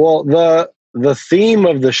 Well, the theme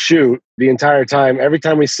of the shoot the entire time, every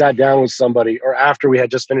time we sat down with somebody or after we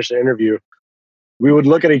had just finished an interview, we would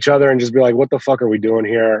look at each other and just be like, what the fuck are we doing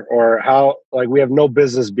here? Or how, like, we have no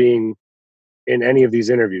business being in any of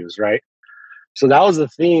these interviews, right? So that was the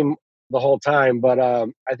theme the whole time. But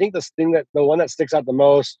I think the one that sticks out the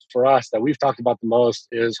most for us that we've talked about the most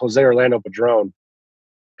is Jose Orlando Padron,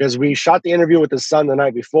 because we shot the interview with his son the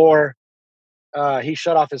night before. He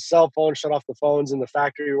shut off his cell phone, shut off the phones in the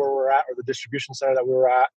factory where we're at, or the distribution center that we were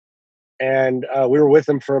at. And we were with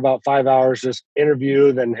him for about 5 hours, just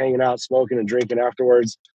interview, then hanging out, smoking and drinking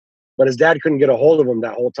afterwards. But his dad couldn't get a hold of him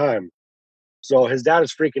that whole time. So his dad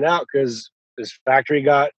was freaking out because his factory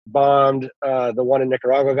got bombed. The one in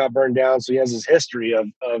Nicaragua got burned down. So he has this history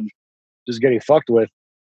of just getting fucked with.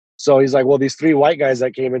 So he's like, well, these 3 white guys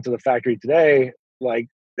that came into the factory today, like,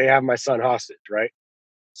 they have my son hostage, right?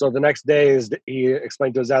 So the next day he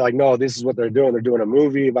explained to his dad, like, no, this is what they're doing. They're doing a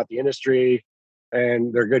movie about the industry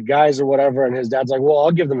and they're good guys or whatever. And his dad's like, well,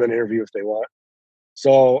 I'll give them an interview if they want.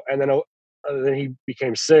 So, and then he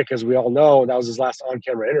became sick, as we all know. That was his last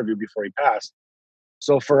on-camera interview before he passed.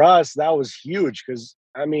 So for us, that was huge because,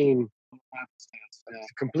 I mean,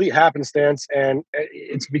 complete happenstance. And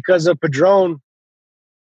it's because of Padron,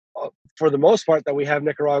 for the most part, that we have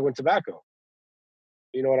Nicaraguan tobacco.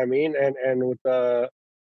 You know what I mean? And with the,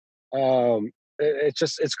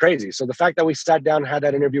 it's crazy. So the fact that we sat down and had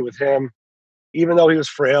that interview with him, even though he was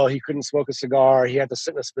frail, he couldn't smoke a cigar. He had to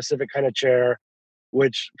sit in a specific kind of chair,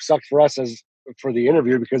 which sucked for us for the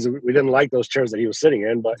interview because we didn't like those chairs that he was sitting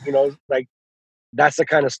in. But, like, that's the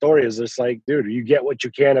kind of story, is just like, dude, you get what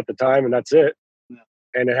you can at the time and that's it. Yeah.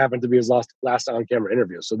 And it happened to be his last on-camera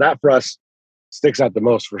interview. So that for us sticks out the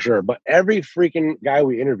most for sure. But every freaking guy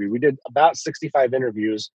we interviewed, we did about 65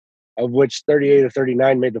 interviews, of which 38 or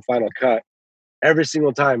 39 made the final cut. Every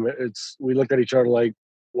single time we looked at each other like,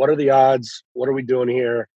 what are the odds? What are we doing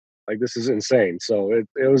here? Like, this is insane. So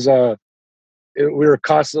it was we were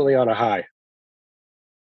constantly on a high.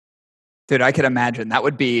 Dude, I could imagine. That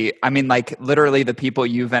would be, I mean, like, literally the people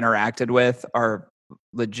you've interacted with are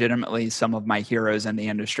legitimately some of my heroes in the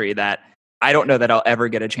industry that I don't know that I'll ever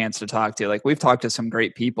get a chance to talk to. Like, we've talked to some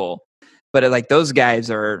great people, but like those guys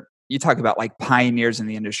are, you talk about like pioneers in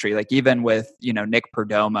the industry, like even with, Nick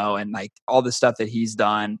Perdomo and like all the stuff that he's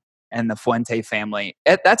done and the Fuente family,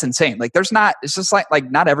 that's insane. Like it's just like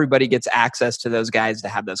not everybody gets access to those guys to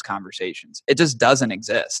have those conversations. It just doesn't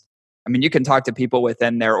exist. I mean, you can talk to people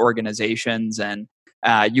within their organizations and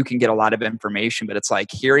you can get a lot of information, but it's like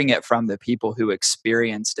hearing it from the people who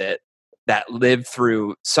experienced it, that lived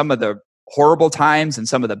through some of the horrible times and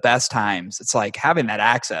some of the best times. It's like having that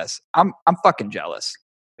access. I'm fucking jealous.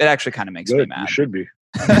 It actually kind of makes me mad. You should be.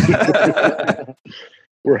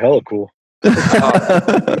 We're hella cool.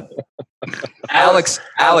 Alex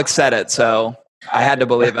said it, so I had to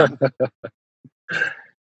believe him.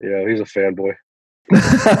 Yeah, he's a fanboy.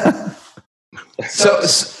 So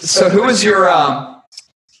who was your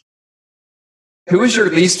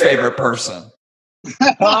least favorite person?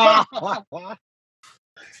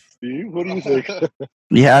 Steve, what do you think?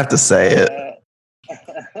 You have to say it.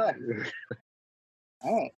 I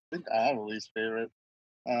don't think I have a least favorite.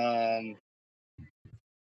 I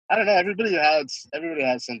don't know. Everybody has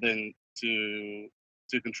something to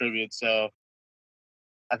contribute. So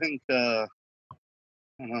I think I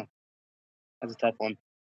don't know. That's a tough one.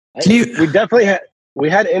 We definitely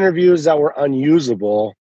had interviews that were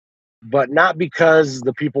unusable, but not because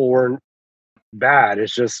the people weren't bad.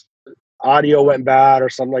 It's just audio went bad or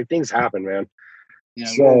something. Like things happen, man. Yeah,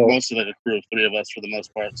 so, we were mostly like a crew of 3 of us for the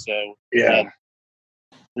most part. So we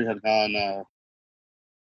had gone to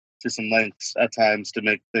some lengths at times to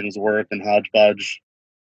make things work and hodgepodge,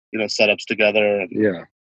 setups together. Yeah.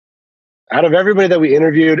 Out of everybody that we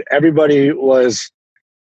interviewed, everybody was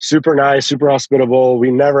super nice, super hospitable. We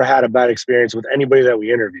never had a bad experience with anybody that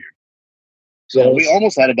we interviewed. So we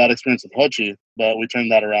almost had a bad experience with Hochi, but we turned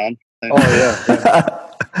that around.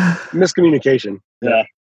 Miscommunication. Yeah.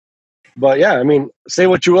 But yeah, I mean, say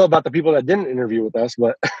what you will about the people that didn't interview with us,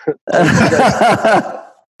 but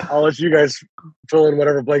I'll let you guys fill in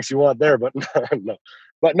whatever blanks you want there. But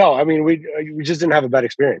no, I mean, we just didn't have a bad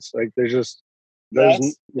experience. Like there's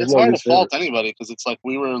it's hard to fault anybody because it's like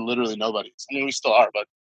we were literally nobodies. I mean, we still are, but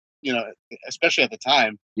especially at the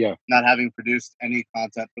time, not having produced any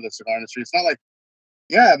content for the cigar industry, it's not like,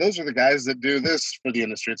 those are the guys that do this for the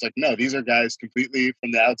industry. It's like, no, these are guys completely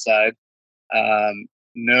from the outside.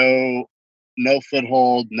 No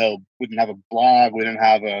foothold. No, we didn't have a blog. We didn't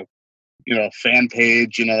have a fan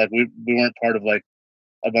page. Like we weren't part of like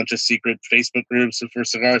a bunch of secret Facebook groups for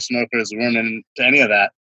cigar smokers. We weren't into any of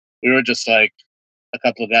that. We were just like a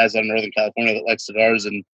couple of guys out in Northern California that liked cigars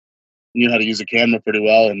and knew how to use a camera pretty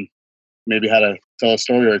well and maybe how to tell a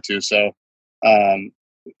story or two. So, again,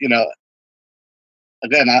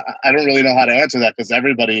 I don't really know how to answer that because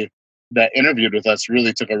everybody that interviewed with us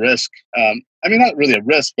really took a risk. I mean, not really a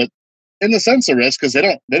risk, but in the sense of risk because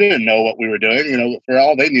they didn't know what we were doing. For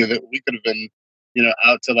all they knew, that we could have been,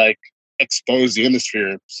 out to like expose the industry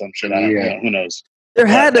or some shit. I don't know. Who knows? There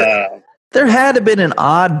had to have been an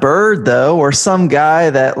odd bird though, or some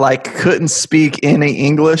guy that like couldn't speak any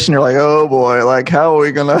English, and you're like, oh boy, like how are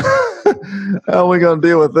we gonna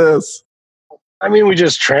deal with this? I mean, we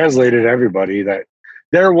just translated everybody. That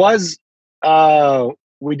there was,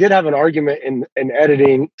 we did have an argument in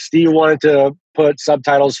editing. Steve wanted to put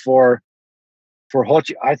subtitles for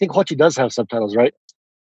Hochi. I think Hochi does have subtitles, right?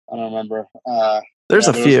 I don't remember. There's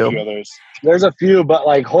a few. There's a few, but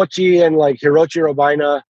like Hochi and like Hirochi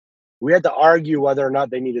Robaina, we had to argue whether or not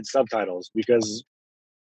they needed subtitles because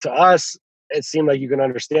to us it seemed like you can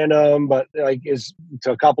understand them, but like is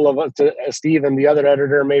to a couple of us, to Steve and the other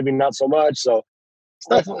editor, maybe not so much. So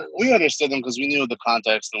we understood them because we knew the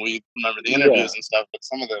context and we remember the interviews and stuff. But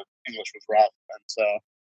some of the English was rough, and so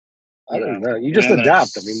I don't know. You just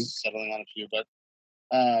adapt. I mean, settling on a few, but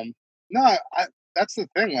no, that's the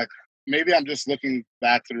thing. Like maybe I'm just looking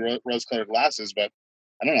back through rose-colored glasses, but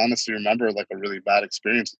I don't honestly remember like a really bad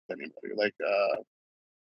experience with anybody. Like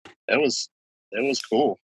it was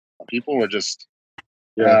cool. People were just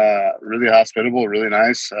really hospitable, really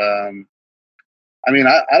nice. I mean,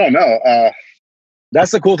 I don't know.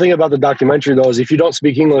 That's the cool thing about the documentary, though, is if you don't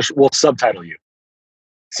speak English, we'll subtitle you.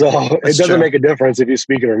 So it doesn't make a difference if you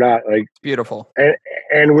speak it or not. Like beautiful.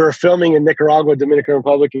 And we're filming in Nicaragua, Dominican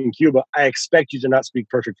Republic, and Cuba. I expect you to not speak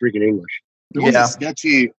perfect freaking English. There was a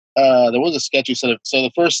sketchy. There was a sketchy setup. So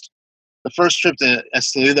the first trip to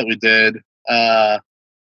Esteli that we did,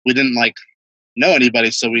 we didn't like know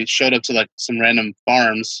anybody, so we showed up to like some random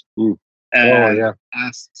farms and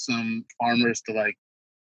asked some farmers to like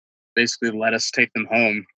basically let us take them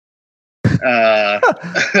home.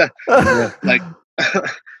 Like,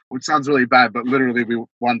 which sounds really bad, but literally we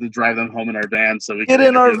wanted to drive them home in our van so we get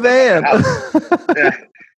in our van.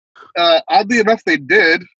 Oddly enough, they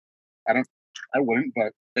did. I wouldn't,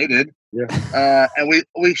 but They did. Yeah. And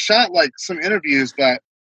we shot like some interviews, but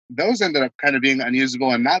those ended up kind of being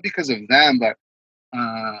unusable, and not because of them, but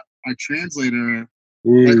our translator,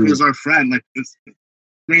 like, who's our friend, like this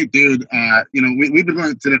great dude. We've been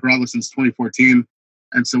going to Nicaragua since 2014,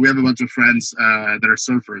 and so we have a bunch of friends that are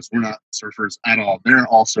surfers. We're not surfers at all. They're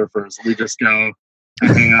all surfers. We just go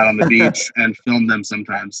and hang out on the beach and film them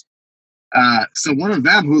sometimes. So one of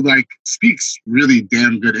them who like speaks really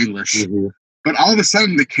damn good English, but all of a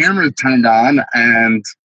sudden the camera turned on and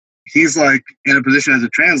he's like in a position as a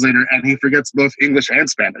translator and he forgets both English and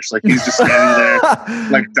Spanish. Like he's just standing there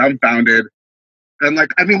like dumbfounded. And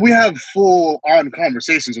like, I mean, we have full on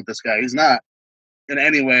conversations with this guy. He's not in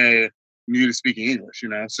any way new to speaking English,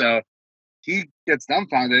 So he gets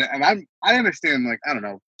dumbfounded, and I understand, like, I don't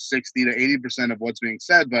know, 60 to 80% of what's being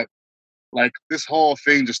said, but like this whole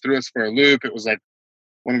thing just threw us for a loop. It was like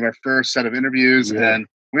one of our first set of interviews, and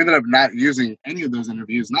we ended up not using any of those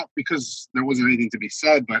interviews, not because there wasn't anything to be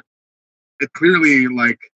said, but it clearly,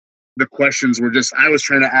 like, the questions were just, I was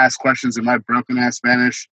trying to ask questions in my broken ass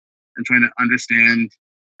Spanish and trying to understand,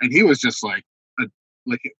 and he was just like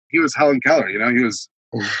he was Helen Keller, he was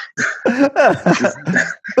I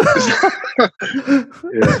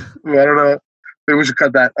don't know, maybe we should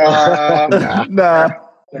cut that. Nah,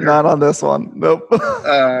 not on this one. Nope.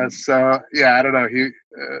 So yeah, I don't know,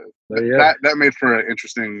 that made for an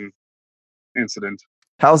interesting incident.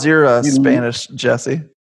 How's your Spanish, Jesse?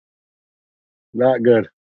 Not good.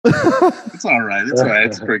 It's all right.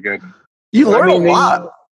 It's pretty good. You learn a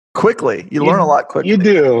lot quickly. You learn a lot quickly. You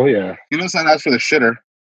do, yeah. You know, sign out for the shitter.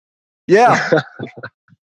 Yeah.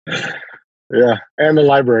 Yeah, and the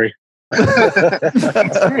library.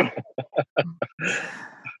 That's true.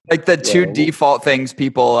 Like the two default things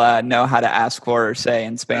people know how to ask for or say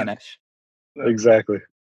in Spanish. Exactly.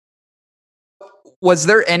 Was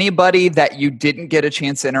there anybody that you didn't get a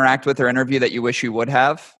chance to interact with or interview that you wish you would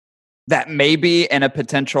have? That maybe in a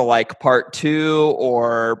potential like part 2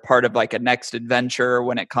 or part of like a next adventure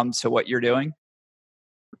when it comes to what you're doing?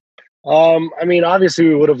 I mean, obviously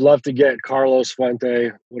we would have loved to get Carlos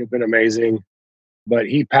Fuente, would have been amazing, but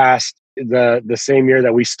he passed the same year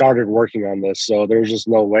that we started working on this. So there's just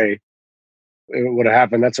no way it would have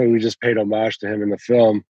happened. That's why we just paid homage to him in the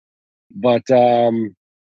film. But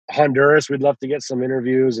Honduras, we'd love to get some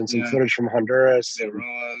interviews and some footage from Honduras. Yeah,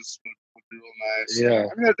 Roas would be real nice. Yeah.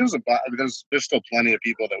 I mean, there's still plenty of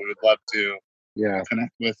people that we would love to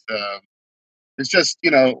connect with. It's just,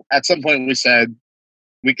 at some point we said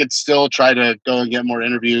we could still try to go and get more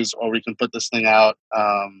interviews, or we can put this thing out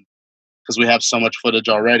because we have so much footage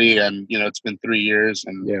already, and it's been 3 years,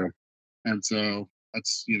 and so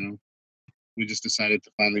that's we just decided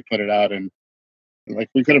to finally put it out, and like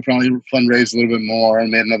we could have probably fundraised a little bit more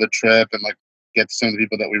and made another trip and like get to some of the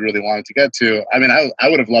people that we really wanted to get to. I mean, I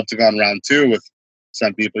would have loved to go on round 2 with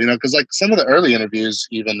some people, because like some of the early interviews,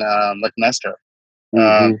 even like Nestor,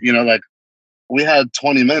 like we had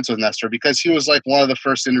 20 minutes with Nestor because he was like one of the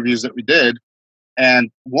first interviews that we did. And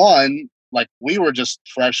one, like we were just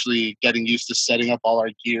freshly getting used to setting up all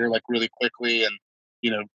our gear like really quickly and,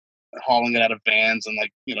 hauling it out of vans and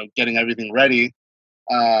like, getting everything ready.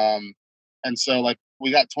 And so like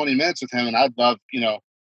we got 20 minutes with him, and I'd love, to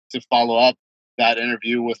follow up that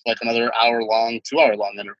interview with like another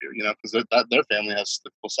 2-hour-long interview, because their family has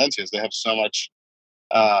the Placencias. They have so much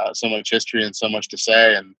history and so much to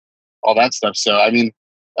say and all that stuff. So, I mean,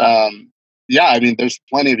 there's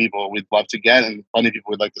plenty of people we'd love to get and plenty of people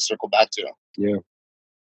we'd like to circle back to. Yeah.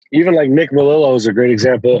 Even like Nick Melillo is a great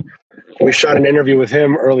example. We shot an interview with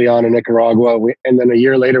him early on in Nicaragua. And then a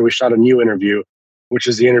year later, we shot a new interview, which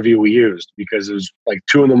is the interview we used because it was like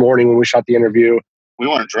 2 a.m. when we shot the interview. We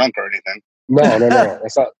weren't drunk or anything. No.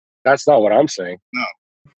 That's not what I'm saying. No.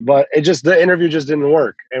 But the interview just didn't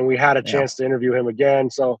work. And we had a chance to interview him again.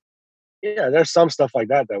 So yeah, there's some stuff like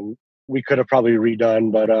that we could have probably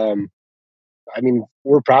redone. But I mean,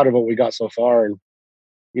 we're proud of what we got so far, and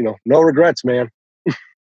no regrets, man.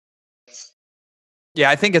 Yeah,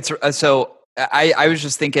 I think it's so. I was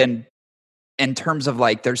just thinking in terms of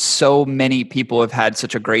like, there's so many people who have had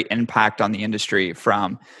such a great impact on the industry,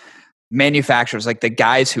 from manufacturers, like the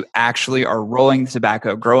guys who actually are rolling the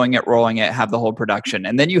tobacco, growing it, rolling it, have the whole production,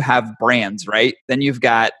 and then you have brands, right? Then you've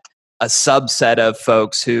got a subset of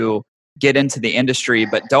folks who get into the industry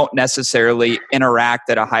but don't necessarily interact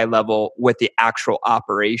at a high level with the actual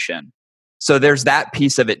operation. So there's that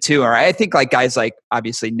piece of it too. Or I think like guys like,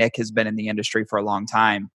 obviously Nick has been in the industry for a long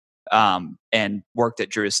time and worked at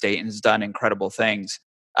Drew Estate and has done incredible things.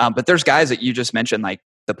 But there's guys that you just mentioned, like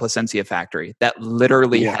the Placencia factory, that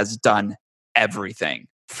literally has done everything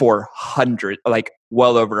for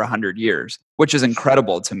well over 100 years, which is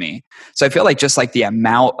incredible to me. So I feel like just like the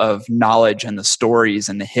amount of knowledge and the stories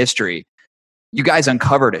and the history, you guys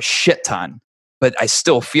uncovered a shit ton, but I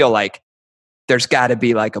still feel like there's got to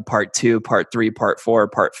be like a part 2, part 3, part 4,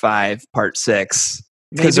 part 5, part 6,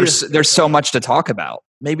 because there's so much to talk about.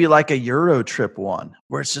 Maybe like a Euro trip one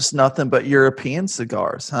where it's just nothing but European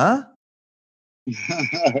cigars, huh?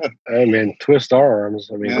 I mean, twist our arms.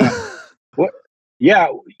 I mean, what? Yeah,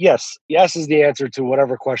 yes is the answer to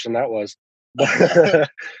whatever question that was.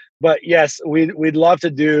 But yes, we'd love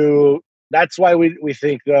to do. That's why we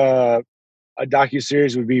think a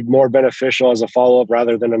docuseries would be more beneficial as a follow up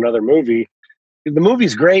rather than another movie. The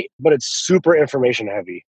movie's great, but it's super information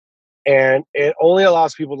heavy, and it only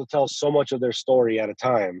allows people to tell so much of their story at a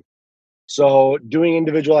time. So doing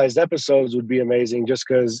individualized episodes would be amazing, just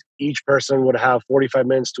because each person would have 45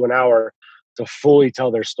 minutes to an hour to fully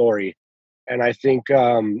tell their story. And I think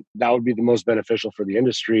that would be the most beneficial for the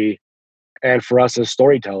industry, and for us as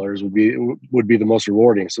storytellers would be the most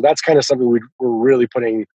rewarding. So that's kind of something we're really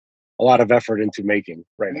putting a lot of effort into making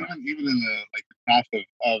right now. Even in the craft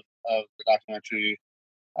of the documentary,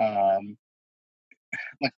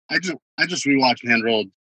 I just rewatched Hand Rolled.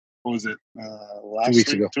 What was it? Last 2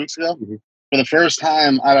 weeks ago. 2 weeks ago. Mm-hmm. For the first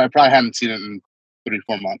time, I probably hadn't seen it in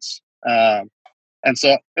 3-4 months. And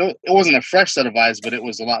so it wasn't a fresh set of eyes, but it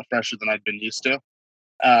was a lot fresher than I'd been used to.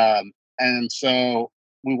 And so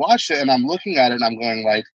we watched it, and I'm looking at it, and I'm going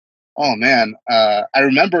like, oh man, I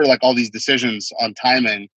remember like all these decisions on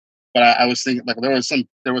timing, but I was thinking like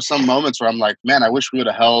there was some moments where I'm like, man, I wish we would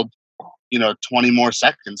have held 20 more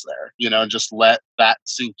seconds there, and just let that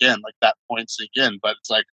sink in, like that point sink in. But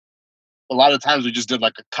it's like a lot of times we just did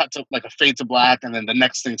like a cut to like a fade to black, and then the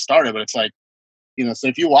next thing started. But it's like, so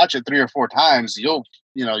if you watch it 3 or 4 times, you'll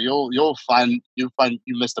find you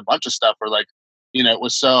missed a bunch of stuff, or like, it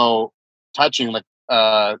was so touching, like,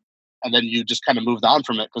 and then you just kind of moved on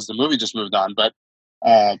from it because the movie just moved on. But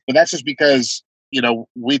that's just because,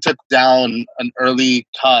 we took down an early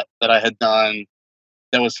cut that I had done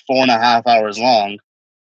that was 4.5 hours long.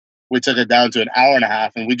 We took it down to an hour and a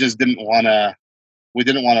half, and we just didn't want to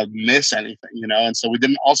miss anything, and so we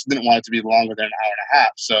didn't want it to be longer than an hour and a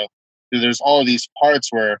half. So there's all of these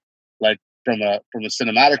parts where, like, from a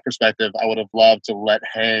cinematic perspective, I would have loved to let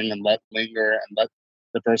hang and let linger and let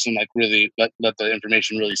the person like really let the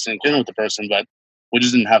information really sink in with the person, but we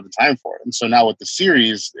just didn't have the time for it. And so now with the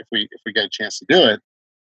series, if we get a chance to do it,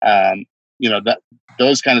 that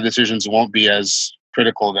those kind of decisions won't be as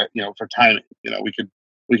critical that, for timing.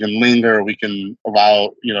 We can linger, we can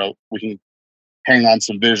allow, we can hang on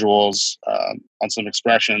some visuals, on some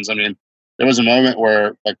expressions. I mean, there was a moment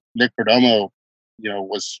where like Nick Perdomo,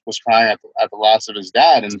 was crying at the loss of his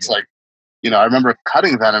dad. And it's like, I remember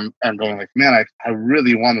cutting that and going like, man, I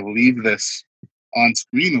really want to leave this on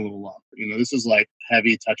screen a little longer. This is like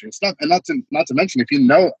heavy touching stuff. And not to mention, if you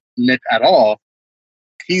know Nick at all,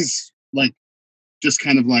 he's like just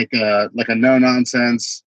kind of like a no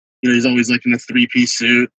nonsense. He's always like in a 3-piece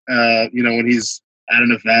suit, when he's at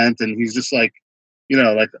an event, and he's just like,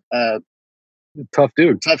 tough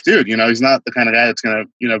dude. He's not the kind of guy that's going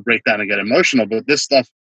to, break down and get emotional, but this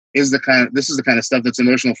is the kind of stuff that's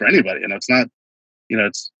emotional for anybody. It's not,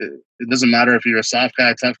 it doesn't matter if you're a soft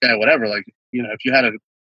guy, tough guy, whatever. Like, if you had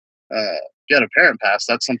a parent pass,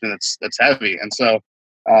 that's something that's heavy. And so,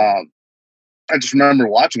 I just remember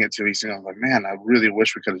watching it 2 weeks ago. I was like, man, I really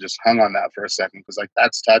wish we could have just hung on that for a second, because like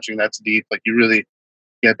that's touching, that's deep. Like you really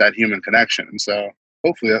get that human connection. And so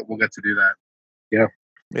hopefully we'll get to do that. Yeah.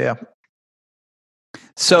 Yeah.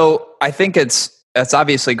 So I think it's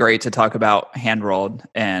obviously great to talk about Hand Rolled,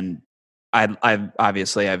 and I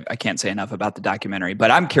can't say enough about the documentary,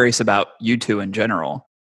 but I'm curious about you two in general,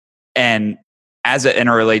 and as it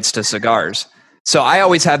interrelates to cigars. So I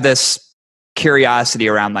always have this curiosity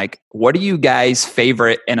around like, what are you guys'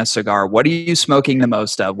 favorite in a cigar? What are you smoking the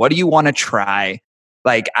most of? What do you want to try?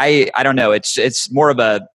 Like, I don't know. It's more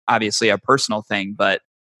of obviously a personal thing, but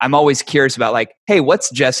I'm always curious about like, hey, what's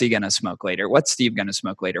Jesse going to smoke later? What's Steve going to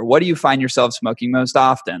smoke later? What do you find yourself smoking most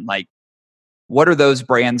often? Like, what are those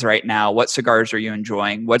brands right now? What cigars are you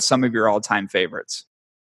enjoying? What's some of your all-time favorites?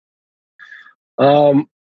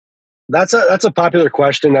 That's a popular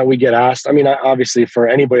question that we get asked. I mean, obviously for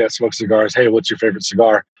anybody that smokes cigars, hey, what's your favorite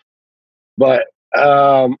cigar? But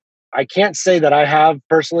I can't say that I have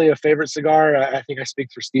personally a favorite cigar. I think I speak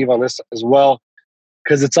for Steve on this as well,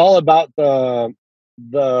 because it's all about the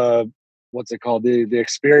what's it called, the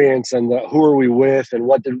experience, and who are we with, and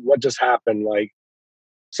what just happened. Like,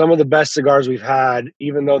 some of the best cigars we've had,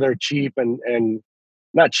 even though they're cheap and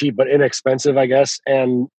not cheap but inexpensive, I guess,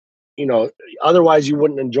 and otherwise you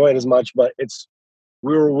wouldn't enjoy it as much. But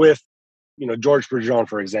we were with, George Bergeron,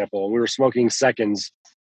 for example, and we were smoking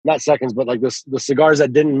not seconds, but like the cigars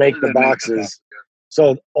that didn't make the boxes.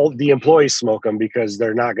 So all the employees smoke them because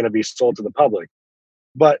they're not going to be sold to the public.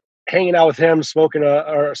 But hanging out with him, smoking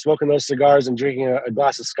those cigars and drinking a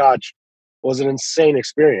glass of scotch was an insane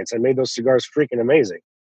experience. And made those cigars freaking amazing.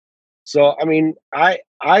 So, I mean, I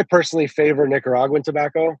personally favor Nicaraguan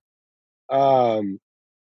tobacco.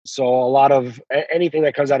 So a lot of anything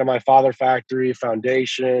that comes out of my father factory,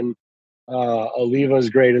 Foundation, Oliva is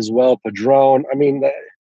great as well. Padron. I mean,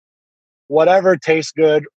 whatever tastes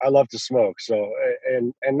good, I love to smoke. So,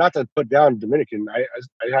 and not to put down Dominican, I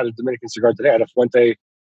had a Dominican cigar today. I had a Fuente,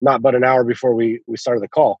 not but an hour before we started the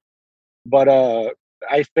call. But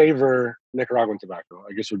I favor Nicaraguan tobacco,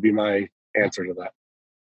 I guess would be my answer to that.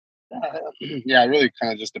 Yeah, it really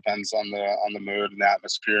kind of just depends on the mood and the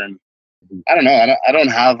atmosphere. And I don't know. I don't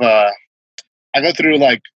have I go through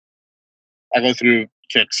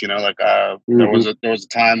kicks, there was a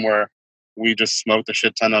time where we just smoked a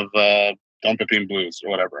shit ton of Don Pepin Blues or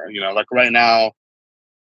whatever. Like right now,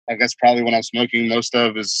 I guess probably what I'm smoking most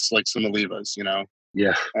of is like some Olivas,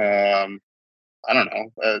 Yeah. I don't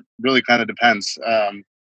know. It really kind of depends.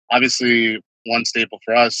 Obviously, one staple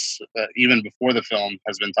for us, even before the film,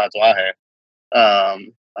 has been Tatuaje. I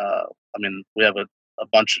mean, we have a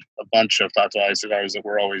bunch of Tatuaje cigars that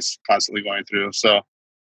we're always constantly going through. So,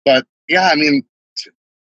 but yeah, I mean,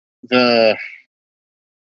 I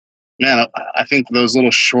think those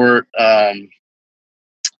little short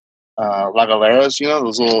Lagaleras,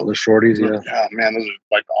 those The shorties, yeah, man, those are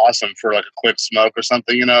like awesome for like a quick smoke or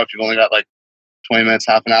something. If you've only got like 20 minutes,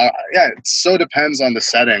 half an hour. Yeah, it so depends on the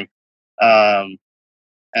setting, and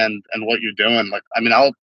what you're doing. Like, I mean,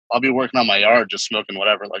 I'll be working on my yard, just smoking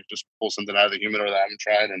whatever, like just pull something out of the humidor that I haven't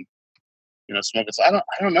tried and smoke it. So I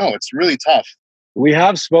don't know. It's really tough. We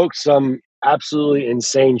have smoked some absolutely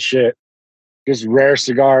insane shit, just rare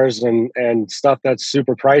cigars and stuff that's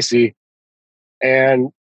super pricey.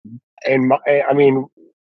 And I mean,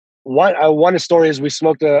 one story is we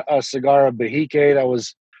smoked a cigar of Bahique that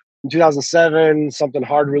was in 2007, something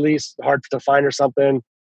hard to find or something.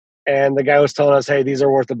 And the guy was telling us, hey, these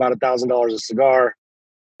are worth about $1,000 a cigar.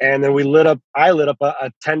 And then I lit up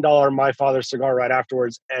a $10 My Father cigar right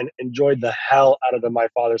afterwards and enjoyed the hell out of the My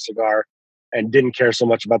Father cigar and didn't care so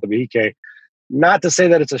much about the Bahique. Not to say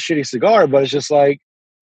that it's a shitty cigar, but it's just like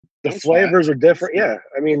the flavors are different. Yeah.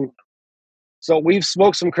 I mean, so we've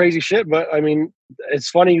smoked some crazy shit, but I mean, it's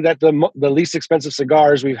funny that the least expensive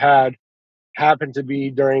cigars we've had happen to be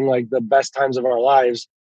during like the best times of our lives,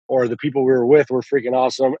 or the people we were with were freaking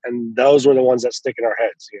awesome. And those were the ones that stick in our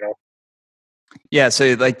heads, Yeah.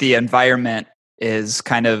 So like the environment is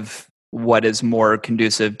kind of what is more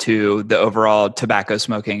conducive to the overall tobacco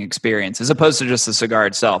smoking experience as opposed to just the cigar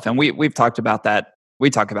itself. And we've talked about that. We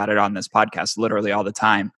talk about it on this podcast literally all the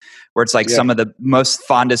time, where it's like some of the most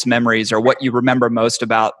fondest memories or what you remember most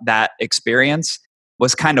about that experience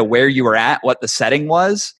was kind of where you were at, what the setting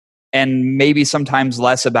was, and maybe sometimes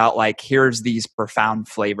less about like, here's these profound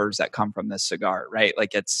flavors that come from this cigar, right?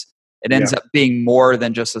 Like it ends up being more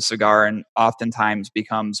than just a cigar, and oftentimes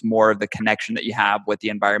becomes more of the connection that you have with the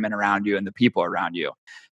environment around you and the people around you.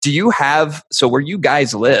 So where you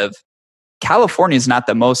guys live, California is not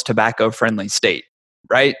the most tobacco friendly state,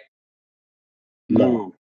 right?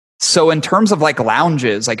 No. So in terms of like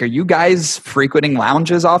lounges, like are you guys frequenting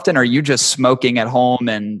lounges often? Or are you just smoking at home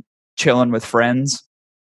and chilling with friends?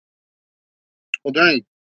 Well, during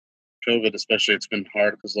COVID especially, it's been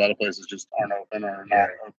hard because a lot of places just aren't open or not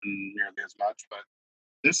open nearly as much. But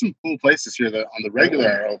there's some cool places here that on the regular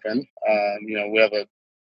are open.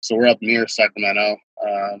 We're up near Sacramento,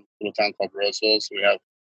 a little town called Roseville. So we have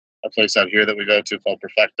a place out here that we go to called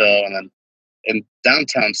Perfecto. And then in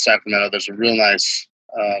downtown Sacramento, there's a real nice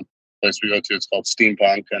place we go to. It's called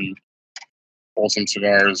Steampunk, and Folsom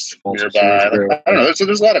Cigars nearby. I don't know. So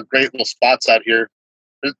there's a lot of great little spots out here.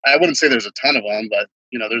 I wouldn't say there's a ton of them, but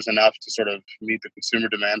there's enough to sort of meet the consumer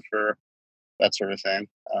demand for that sort of thing.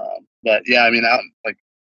 But yeah, I mean, out like,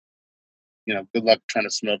 good luck trying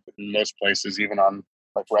to smoke in most places, even on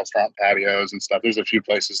like restaurant patios and stuff. There's a few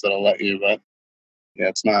places that'll let you, but yeah,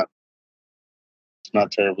 it's not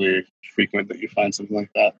terribly frequent that you find something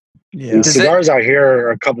like that. Yeah. And cigars out here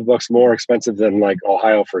are a couple bucks more expensive than like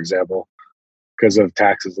Ohio, for example, because of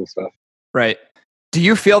taxes and stuff. Right. Do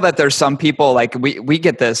you feel that there's some people like we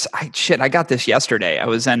get this? I got this yesterday. I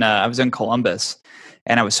was in Columbus,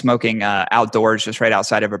 and I was smoking outdoors just right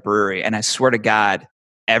outside of a brewery, and I swear to God,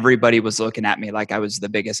 everybody was looking at me like I was the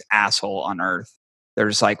biggest asshole on earth. They're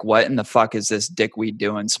just like, "What in the fuck is this dickweed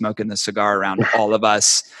doing, smoking the cigar around all of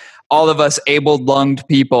us?" all of us able-lunged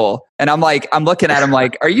people. And I'm looking at him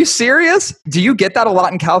like, are you serious? Do you get that a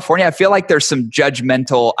lot in California? I feel like there's some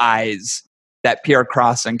judgmental eyes that peer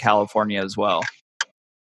across in California as well.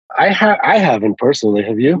 I haven't personally.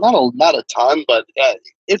 Have you? Not a ton, but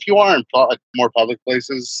if you are in more public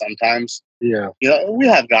places, sometimes. Yeah. We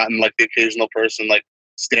have gotten like the occasional person like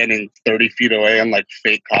standing 30 feet away and like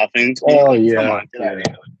fake coughing. Oh yeah. Come on, get out of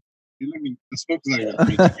here. The smoke's not even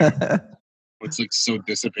reaching you. It's like so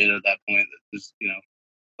dissipated at that point that there's,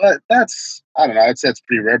 but that's, I don't know, I'd say it's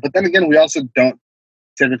pretty rare. But then again, we also don't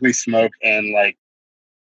typically smoke in like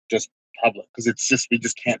just public because we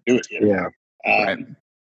just can't do it here. Yeah. Right.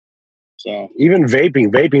 So even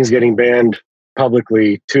vaping's getting banned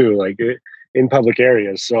publicly too, like in public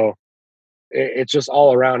areas. So it's just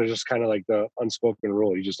all around. It's just kind of like the unspoken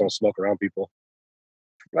rule. You just don't smoke around people.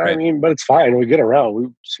 Right. I mean, but it's fine. We get around. We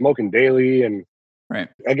smoking daily, and right.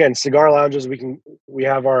 Again, cigar lounges. We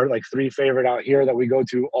have our like 3 favorite out here that we go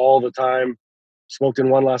to all the time. Smoked in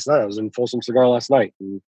one last night. I was in Folsom Cigar last night,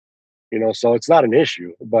 and, so it's not an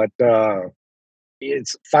issue. But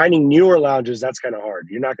it's finding newer lounges that's kind of hard.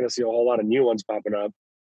 You're not going to see a whole lot of new ones popping up.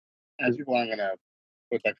 As people aren't going to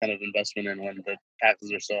put that kind of investment in when the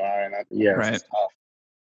taxes are so high, and right. tough.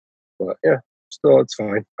 But yeah, still it's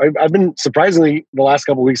fine. I've been surprisingly the last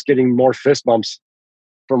couple of weeks getting more fist bumps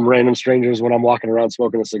from random strangers when I'm walking around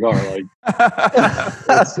smoking a cigar. Like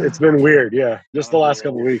it's been weird. Yeah, just the last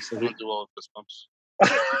couple of weeks. I don't do well with fist bumps.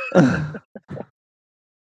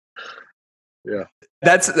 Yeah,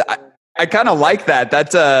 I kind of like that.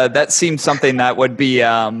 That seems something that would be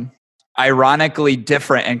ironically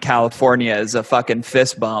different in California as a fucking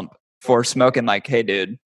fist bump for smoking. Like, hey,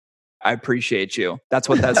 dude, I appreciate you. That's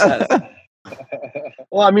what that says.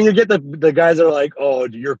 Well, I mean, you get the guys that are like, "Oh,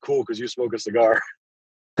 you're cool because you smoke a cigar."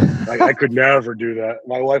 Like, I could never do that.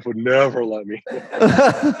 My wife would never let me.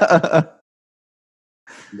 But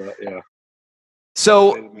yeah.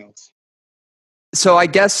 So I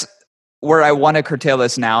guess where I want to curtail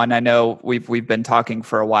this now, and I know we've been talking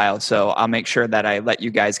for a while, so I'll make sure that I let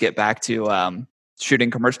you guys get back to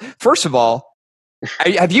shooting commercials. First of all,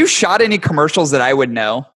 have you shot any commercials that I would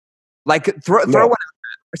know? Like throw one out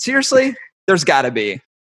there. Seriously? There's got to be.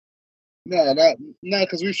 No,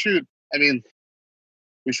 because we shoot. I mean,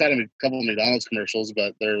 we shot a couple of McDonald's commercials,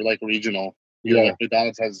 but they're like regional. Like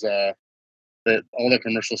McDonald's has all their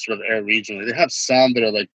commercials sort of air regionally. They have some that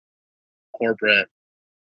are like corporate,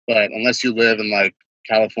 but unless you live in like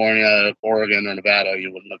California, Oregon, or Nevada,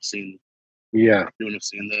 you wouldn't have seen. Yeah, you wouldn't have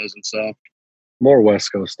seen those, and so more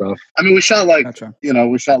West Coast stuff. I mean, we shot like Gotcha.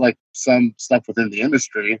 We shot like some stuff within the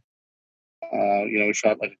industry. We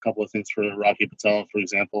shot like a couple of things for Rocky Patel, for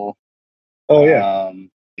example. Oh yeah.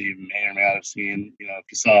 You may or may not have seen. If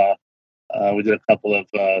you saw, we did a couple of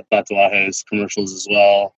Tatuajes commercials as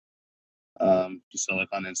well. Just so like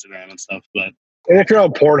on Instagram and stuff. But if you're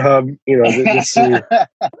on Pornhub, just see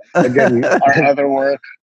again our other work.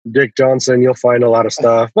 Dick Johnson, you'll find a lot of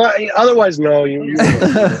stuff. But otherwise, no. You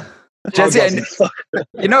Jesse,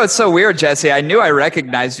 it's so weird, Jesse. I knew I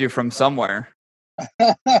recognized you from somewhere.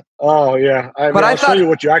 Oh yeah, I'll show you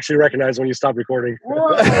what you actually recognize when you stop recording.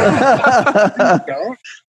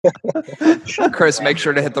 Chris, make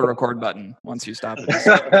sure to hit the record button once you stop it.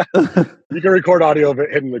 You can record audio of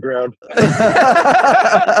it hitting the ground.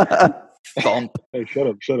 Thump. Hey, shut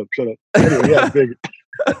up. Anyway, yeah, big.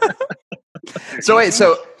 So wait,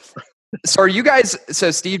 so are you guys?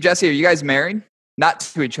 So Steve, Jesse, are you guys married? Not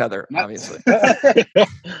to each other, obviously.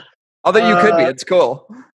 Although you could be. It's cool.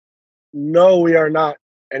 No, we are not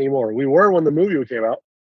anymore. We were when the movie came out.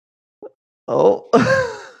 Oh.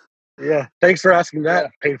 Yeah. Thanks for asking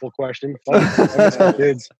that painful question. I miss my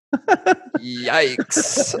kids.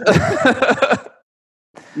 Yikes.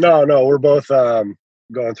 No, we're both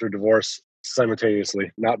going through divorce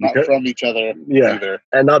simultaneously. Not from each other. Yeah. Either.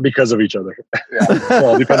 And not because of each other. Yeah.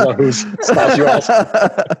 Well, depends on whose spouse you ask.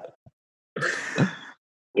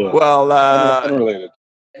 Yeah. Well, unrelated.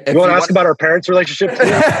 You want to ask about our parents' relationship?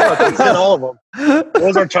 Yeah, all of them. What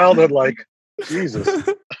was our childhood like? Jesus.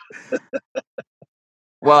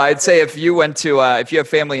 Well, I'd say if you went to, if you have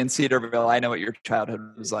family in Cedarville, I know what your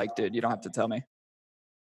childhood was like, dude. You don't have to tell me.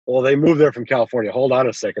 Well, they moved there from California. Hold on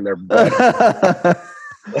a second. They're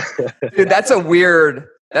Dude, that's a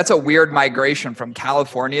weird migration from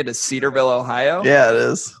California to Cedarville, Ohio. Yeah, it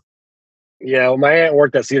is. Yeah, well, my aunt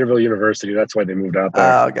worked at Cedarville University. That's why they moved out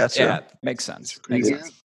there. Oh, gotcha. Yeah, makes sense. Makes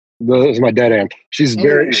sense. This is my dead aunt. She's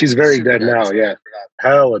very dead now. Yeah,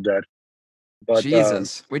 hella dead. But,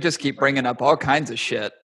 Jesus, we just keep bringing up all kinds of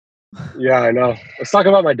shit. Yeah, I know. Let's talk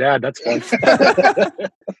about my dad. That's fun.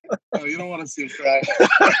 Oh, you don't want to see him cry.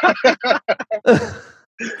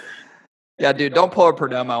 Yeah, dude, don't pull a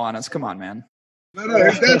Perdomo on us. Come on, man. No,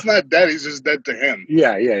 his dad's not dead. He's just dead to him.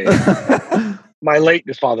 Yeah. My late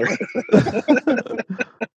father.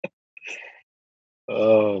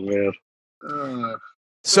 Oh, man.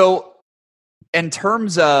 So, in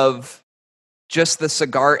terms of just the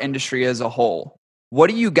cigar industry as a whole, what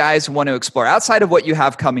do you guys want to explore outside of what you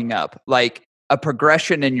have coming up? Like a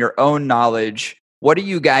progression in your own knowledge. What are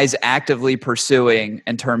you guys actively pursuing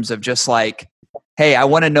in terms of just like, hey, I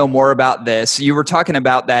want to know more about this? You were talking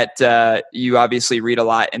about that you obviously read a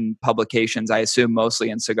lot in publications, I assume mostly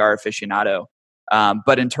in Cigar Aficionado.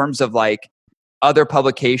 But in terms of like other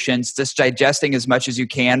publications, just digesting as much as you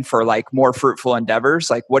can for like more fruitful endeavors.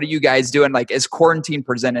 Like, what are you guys doing? Like, is quarantine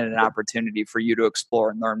presented an opportunity for you to explore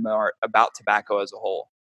and learn more about tobacco as a whole?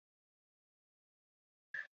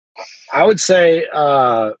 I would say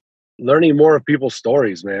learning more of people's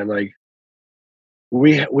stories, man. Like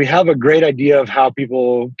we have a great idea of how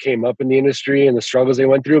people came up in the industry and the struggles they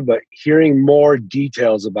went through, but hearing more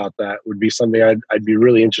details about that would be something I'd be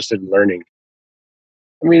really interested in learning.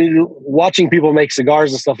 I mean, watching people make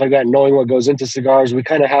cigars and stuff like that, knowing what goes into cigars, we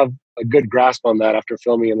kind of have a good grasp on that after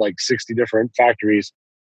filming in like 60 different factories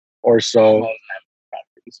or so.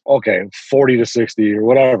 Okay, 40 to 60 or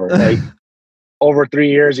whatever. Like over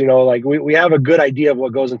 3 years, like we have a good idea of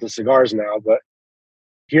what goes into cigars now, but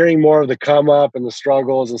hearing more of the come up and the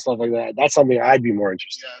struggles and stuff like that, that's something I'd be more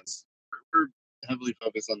interested in. We're heavily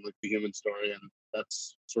focused on like the human story, and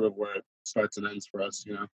that's sort of where it starts and ends for us,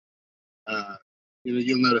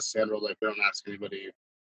 you'll notice Sandro, like, they don't ask anybody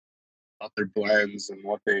about their blends and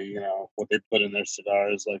what they put in their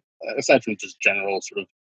cigars, like aside from just general sort of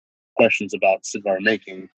questions about cigar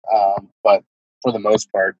making. But for the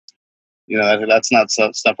most part, that's not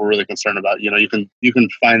stuff we're really concerned about. You can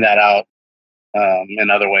find that out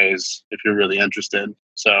in other ways if you're really interested.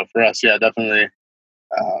 So for us, yeah, definitely.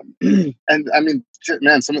 And I mean,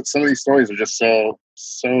 man, some of these stories are just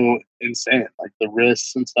so insane. Like the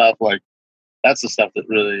risks and stuff, like that's the stuff that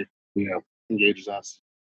really, engages us.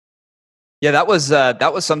 Yeah, that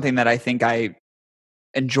was something that I think I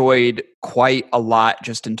enjoyed quite a lot,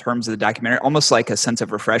 just in terms of the documentary, almost like a sense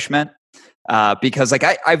of refreshment. Because like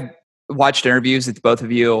I've watched interviews with both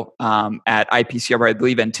of you at IPCR, I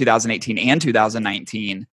believe in 2018 and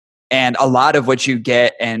 2019. And a lot of what you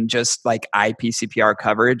get in just like IPCPR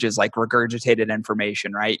coverage is like regurgitated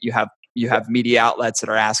information, right? You have media outlets that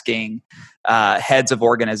are asking heads of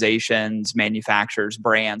organizations, manufacturers,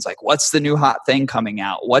 brands, like, what's the new hot thing coming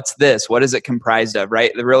out? What's this? What is it comprised of,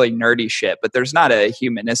 right? The really nerdy shit. But there's not a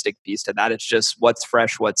humanistic piece to that. It's just what's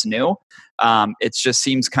fresh, what's new. It just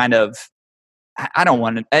seems kind of, I don't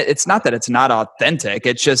want to, it's not that it's not authentic.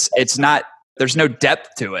 It's just, it's not, there's no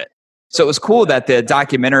depth to it. So it was cool that the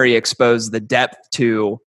documentary exposed the depth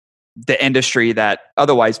to the industry that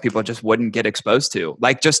otherwise people just wouldn't get exposed to.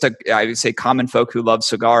 Like just I would say common folk who love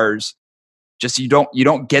cigars, just you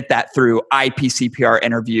don't get that through IPCPR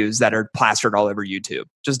interviews that are plastered all over YouTube.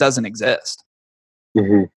 Just doesn't exist.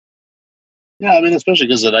 Mm-hmm. Yeah, I mean, especially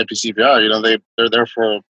because at IPCPR, they're there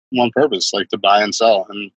for one purpose, like to buy and sell,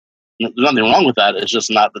 and there's nothing wrong with that. It's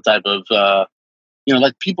just not the type of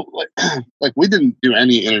like people like we didn't do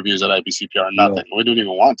any interviews at IPCPR, nothing. No. We didn't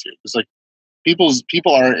even want to. It's like people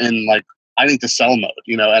are in like I need to sell mode,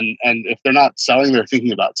 and if they're not selling, they're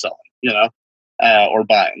thinking about selling, or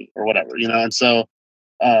buying or whatever, and so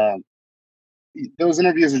those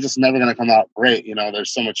interviews are just never going to come out great.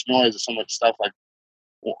 There's so much noise, there's so much stuff. Like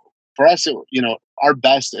for us, our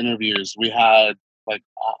best interviews, we had like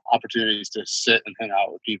opportunities to sit and hang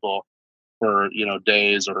out with people for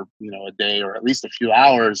days or a day or at least a few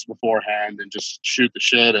hours beforehand and just shoot the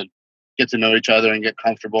shit and get to know each other and get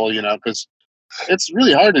comfortable, because it's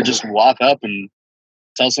really hard to just walk up and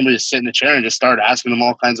tell somebody to sit in a chair and just start asking them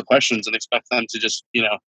all kinds of questions and expect them to just be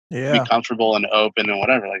comfortable and open and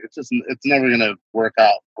whatever. Like it's never gonna work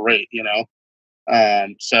out great,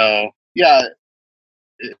 so yeah,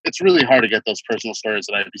 it's really hard to get those personal stories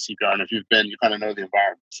at IPCPR, and if you've been, you kind of know the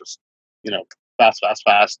environment. It's just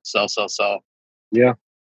fast, sell. Yeah.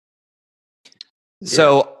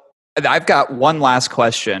 So I've got one last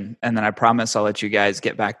question, and then I promise I'll let you guys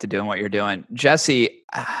get back to doing what you're doing. Jesse,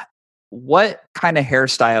 what kind of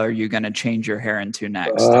hairstyle are you going to change your hair into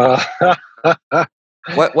next?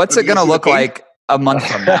 What's it going to look like a month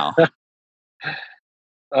from now?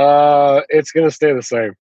 It's going to stay the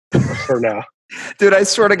same for now. Dude, I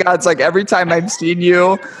swear to God, it's like every time I've seen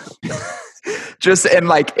you just in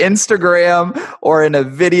like Instagram or in a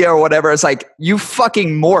video or whatever, it's like you fucking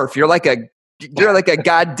morph. You're like a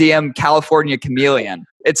goddamn California chameleon.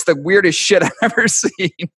 It's the weirdest shit I've ever seen.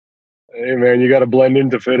 Hey man, you got to blend in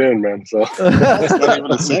to fit in, man. So That's not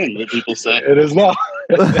even a saying that people say. it is not.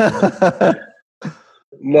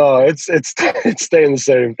 No, it's staying the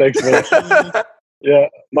same. Thanks, man. Yeah,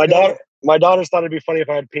 my daughters thought it'd be funny if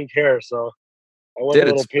I had pink hair, so I went Dude, a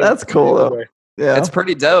little pink. That's cool, though. Anyway. Yeah. It's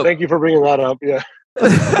pretty dope. Thank you for bringing that up. Yeah,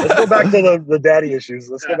 let's go back to the daddy issues.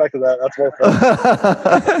 Let's go back to that. That's more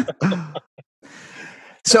fun.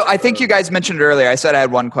 So I think you guys mentioned earlier, I said I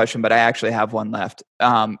had one question, but I actually have one left.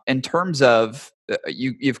 In terms of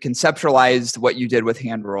you've conceptualized what you did with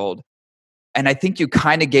Hand Rolled, and I think you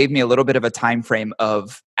kind of gave me a little bit of a time frame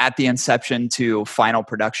of at the inception to final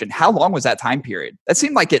production. How long was that time period? That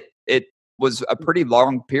seemed like it was a pretty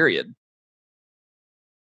long period.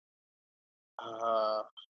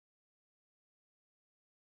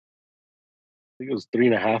 I think it was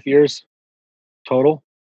 3.5 years total.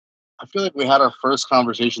 I feel like we had our first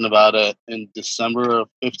conversation about it in December of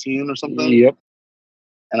 15 or something. Yep.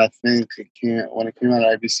 And I think when it came out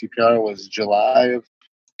of IBCPR was July of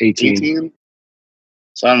 18.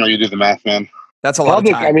 So I don't know. You do the math, man. That's a lot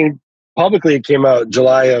of time. I mean, publicly it came out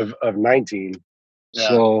July of 19. Yeah.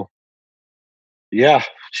 So, yeah,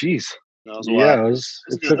 jeez. That was a while.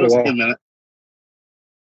 It took a while. A good minute.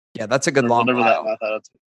 Yeah, that's a good long while. That math out.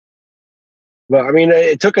 But I mean,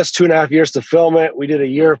 it took us 2.5 years to film it. We did a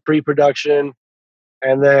year of pre-production,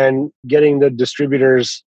 and then getting the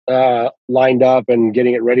distributors lined up and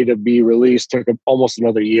getting it ready to be released took almost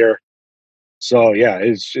another year. So yeah,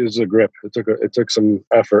 it was a grip. It took some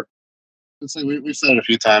effort. It's like we've said it a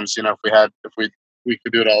few times. You know, if we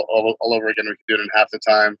could do it all over again, we could do it in half the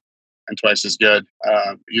time and twice as good.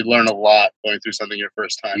 You learn a lot going through something your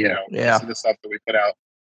first time. Yeah. You know, most of the stuff that we put out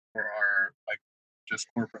for our just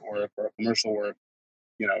corporate work or commercial work,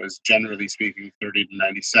 you know, is generally speaking 30 to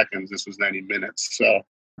 90 seconds. This was 90 minutes. So,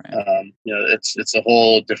 you know, it's a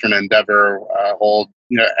whole different endeavor,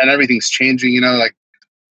 you know, and everything's changing, you know, like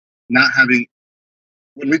not having,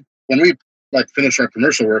 when we like finish our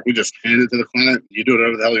commercial work, we just hand it to the client. You do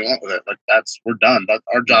whatever the hell you want with it. Like we're done.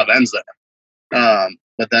 Our job ends there.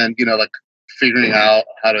 But then, you know, like figuring out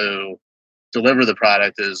how to deliver the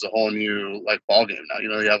product is a whole new like ballgame now. You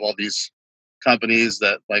know, you have all these companies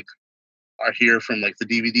that like are here from like the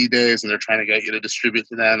DVD days, and they're trying to get you to distribute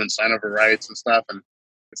to them and sign over rights and stuff. And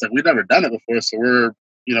it's like we've never done it before, so we're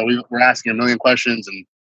asking a million questions and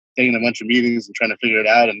taking a bunch of meetings and trying to figure it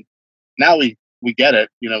out. And now we get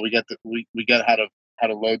it. You know, we get how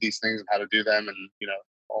to load these things and how to do them, and you know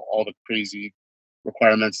all the crazy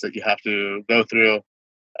requirements that you have to go through.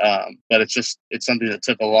 But it's something that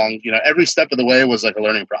took a long. You know, every step of the way was like a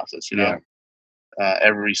learning process. You know,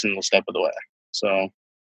 every single step of the way. So,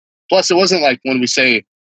 plus it wasn't like when we say,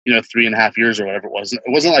 you know, 3.5 years or whatever it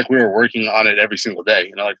wasn't like we were working on it every single day.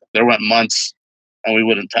 You know, like there went months and we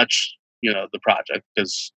wouldn't touch, you know, the project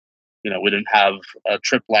because, you know, we didn't have a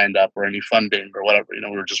trip lined up or any funding or whatever. You know,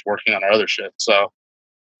 we were just working on our other shit. So,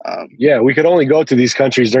 we could only go to these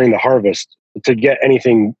countries during the harvest to get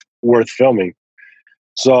anything worth filming.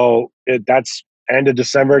 So that's end of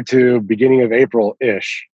December to beginning of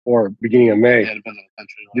April-ish. Or beginning of May,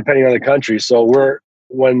 depending on the country. So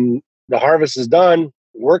when the harvest is done,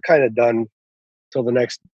 we're kind of done till the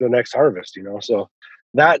next harvest, you know. So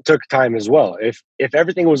that took time as well. If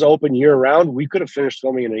everything was open year round, we could have finished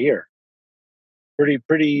filming in a year. Pretty.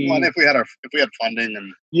 Well, and if we had funding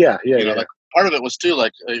and you know, like part of it was too,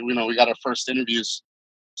 like you know, we got our first interviews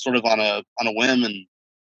sort of on a whim in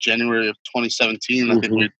January of 2017. Mm-hmm. I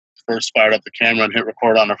think we first fired up the camera and hit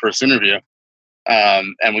record on our first interview.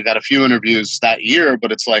 And we got a few interviews that year,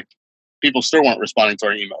 but it's like people still weren't responding to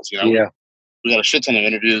our emails, you know? Yeah. We got a shit ton of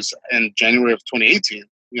interviews in January of 2018,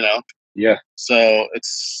 you know? Yeah. So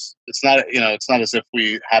it's not, you know, it's not as if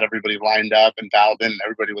we had everybody lined up and dialed in and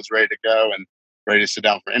everybody was ready to go and ready to sit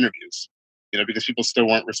down for interviews, you know, because people still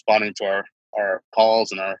weren't responding to our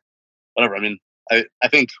calls and our whatever. I mean, I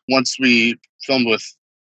think once we filmed with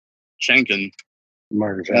Schenken,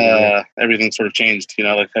 everything sort of changed, you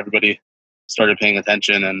know, like everybody started paying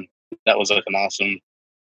attention, and that was like an awesome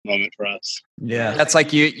moment for us. Yeah, that's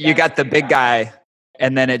like you got the big guy,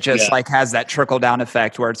 and then it just like has that trickle down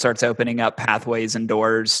effect where it starts opening up pathways and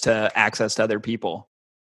doors to access to other people,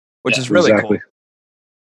 which is really cool.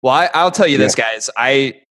 Well, I'll tell you this, guys.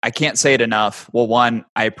 I can't say it enough. Well, one,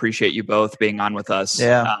 I appreciate you both being on with us.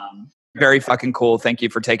 Yeah, very fucking cool. Thank you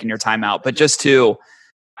for taking your time out. But just two,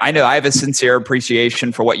 I know I have a sincere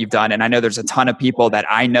appreciation for what you've done. And I know there's a ton of people that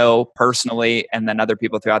I know personally and then other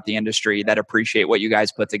people throughout the industry that appreciate what you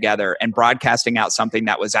guys put together and broadcasting out something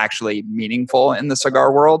that was actually meaningful in the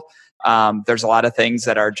cigar world. There's a lot of things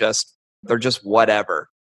that are they're just whatever.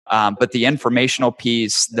 But the informational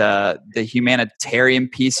piece, the humanitarian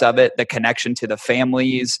piece of it, the connection to the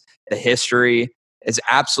families, the history is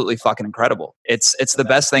absolutely fucking incredible. It's the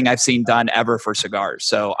best thing I've seen done ever for cigars.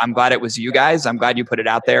 So I'm glad it was you guys. I'm glad you put it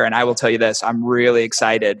out there. And I will tell you this, I'm really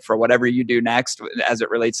excited for whatever you do next as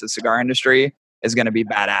it relates to the cigar industry is going to be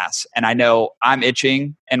badass. And I know I'm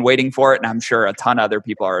itching and waiting for it. And I'm sure a ton of other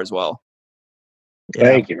people are as well. Yeah.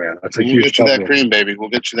 Thank you, man. That's a we'll huge get you that cream, baby. We'll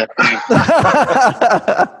get you that cream.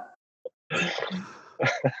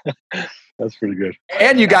 That's pretty good.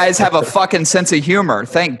 And you guys have a fucking sense of humor.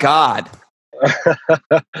 Thank God.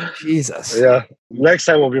 Jesus. Yeah. Next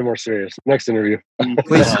time we'll be more serious. Next interview.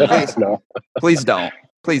 Please, no. Please don't.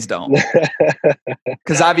 Please don't.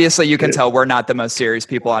 Because obviously you can tell we're not the most serious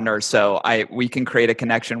people on earth. So we can create a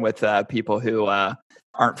connection with people who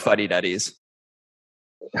aren't fuddy-duddies.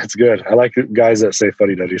 That's good. I like guys that say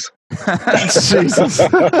fuddy-duddies. Jesus.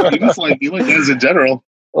 You like guys in general.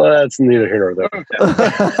 Well, that's neither here nor there.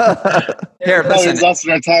 Here, listen.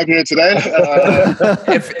 Exhausted our time here today.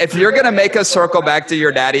 If you're gonna make us circle back to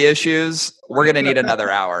your daddy issues, we're gonna need another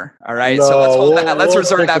hour. All right. No, so let's hold that. Let's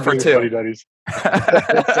reserve that for 2.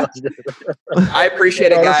 I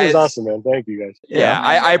appreciate it, guys. This is awesome, man. Thank you, guys. Yeah,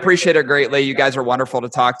 I appreciate it greatly. You guys are wonderful to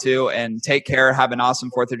talk to, and take care. Have an awesome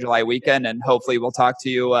 4th of July weekend, and hopefully we'll talk to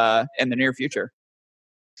you in the near future.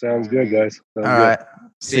 Sounds good, guys. All right.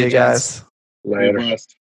 See you guys. Later.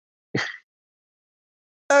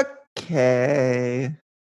 Okay.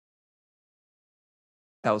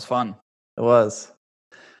 That was fun. It was.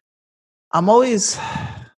 I'm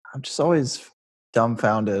just always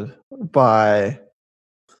dumbfounded by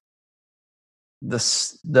the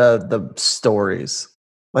stories.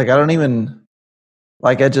 Like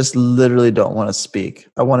I just literally don't want to speak.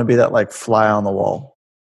 I want to be that like fly on the wall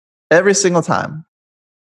every single time.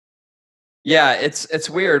 Yeah, it's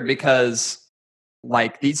weird because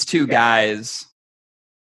like these two guys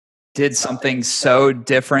did something so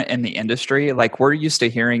different in the industry. Like we're used to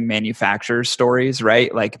hearing manufacturers' stories,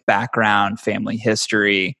 right? Like background, family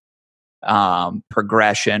history,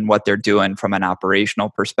 progression, what they're doing from an operational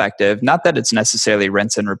perspective. Not that it's necessarily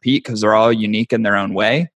rinse and repeat because they're all unique in their own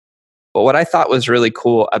way. But what I thought was really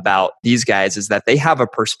cool about these guys is that they have a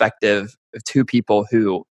perspective of two people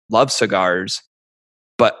who love cigars,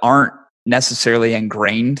 but aren't necessarily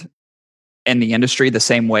ingrained in the industry the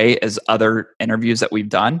same way as other interviews that we've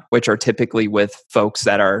done, which are typically with folks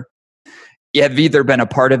that have either been a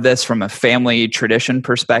part of this from a family tradition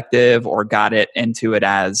perspective or got it into it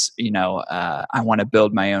as, I want to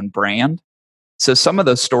build my own brand. So some of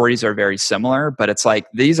those stories are very similar, but it's like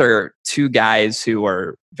these are two guys who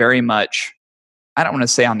are very much, I don't want to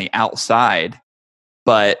say on the outside,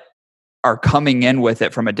 but are coming in with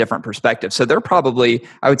it from a different perspective. So they're probably,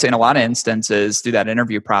 I would say in a lot of instances through that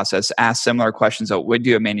interview process, ask similar questions that would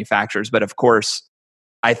do at manufacturers. But of course,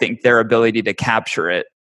 I think their ability to capture it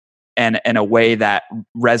and in a way that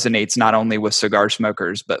resonates not only with cigar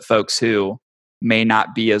smokers, but folks who may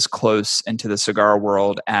not be as close into the cigar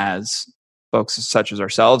world as folks such as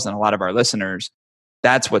ourselves and a lot of our listeners,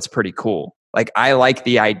 that's what's pretty cool. Like I like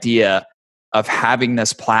the idea of having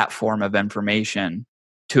this platform of information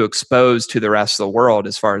to expose to the rest of the world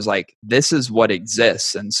as far as like, this is what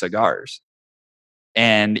exists in cigars.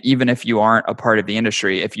 And even if you aren't a part of the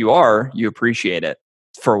industry, if you are, you appreciate it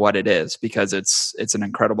for what it is because it's an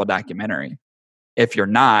incredible documentary. If you're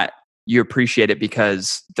not, you appreciate it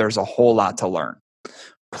because there's a whole lot to learn.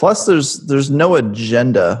 Plus there's no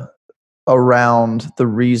agenda around the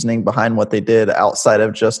reasoning behind what they did outside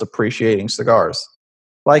of just appreciating cigars.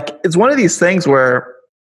 Like it's one of these things where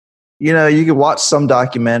you can watch some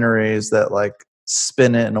documentaries that like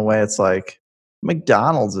spin it in a way it's like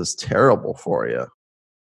McDonald's is terrible for you.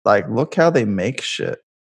 Like, look how they make shit.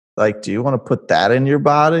 Like, do you want to put that in your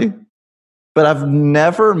body? But I've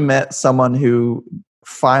never met someone who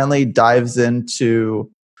finally dives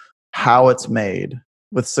into how it's made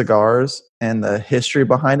with cigars and the history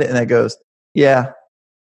behind it. And it goes, yeah,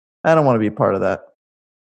 I don't want to be part of that.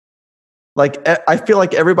 Like, I feel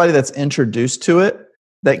like everybody that's introduced to it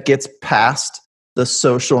that gets past the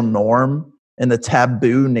social norm and the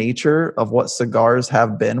taboo nature of what cigars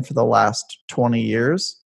have been for the last 20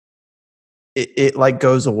 years, it like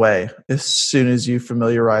goes away as soon as you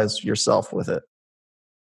familiarize yourself with it.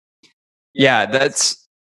 Yeah, that's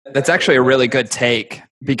actually a really good take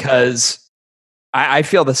because I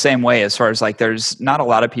feel the same way as far as like there's not a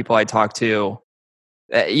lot of people I talk to,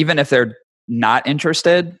 even if they're not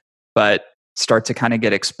interested, but start to kind of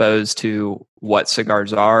get exposed to what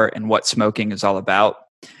cigars are and what smoking is all about.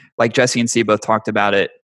 Like Jesse and C both talked about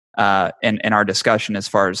it in our discussion as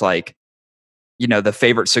far as like, the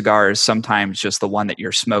favorite cigar is sometimes just the one that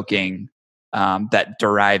you're smoking that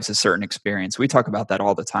derives a certain experience. We talk about that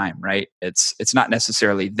all the time, right? It's not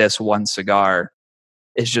necessarily this one cigar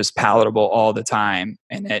is just palatable all the time,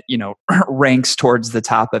 and it ranks towards the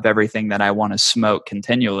top of everything that I want to smoke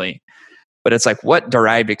continually. But it's like, what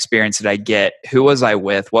derived experience did I get? Who was I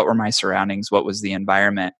with? What were my surroundings? What was the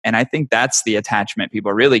environment? And I think that's the attachment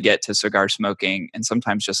people really get to cigar smoking, and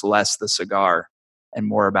sometimes just less the cigar and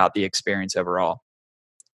more about the experience overall,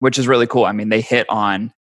 which is really cool. I mean, they hit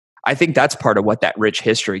on, I think that's part of what that rich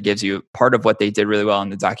history gives you. Part of what they did really well in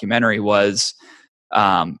the documentary was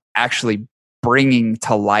actually bringing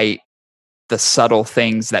to light the subtle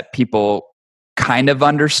things that people kind of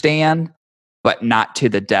understand, but not to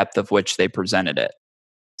the depth of which they presented it.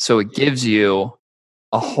 So it gives you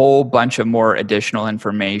a whole bunch of more additional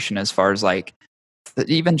information as far as like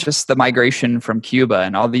even just the migration from Cuba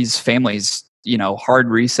and all these families, hard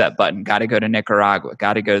reset button, got to go to Nicaragua,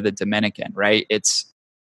 got to go to the Dominican, right? It's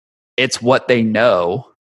what they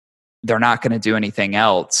know. They're not going to do anything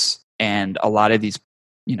else. And a lot of these,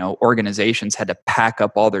 organizations had to pack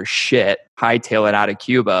up all their shit, hightail it out of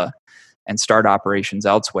Cuba and start operations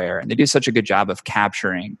elsewhere. And they do such a good job of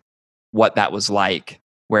capturing what that was like,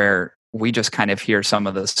 where we just kind of hear some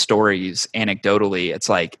of the stories anecdotally. It's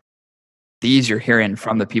like, these you're hearing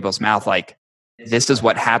from the people's mouth, like, this is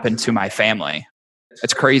what happened to my family.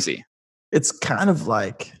 It's crazy. It's kind of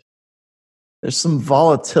like there's some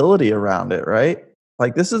volatility around it, right?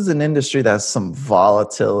 Like, this is an industry that's some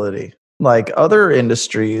volatility. Like other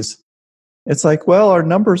industries, it's like, well, our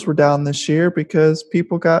numbers were down this year because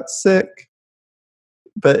people got sick.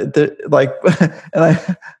 But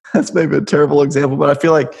that's maybe a terrible example, but I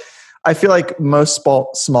feel like most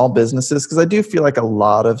small businesses, because I do feel like a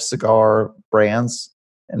lot of cigar brands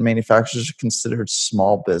and manufacturers are considered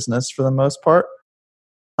small business for the most part.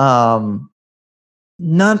 No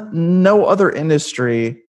other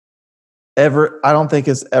industry ever, I don't think,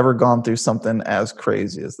 has ever gone through something as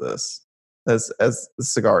crazy as this, as the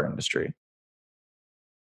cigar industry.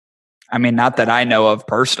 I mean, not that I know of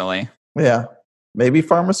personally. Yeah. Maybe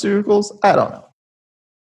pharmaceuticals. I don't know.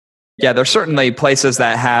 Yeah, there's certainly places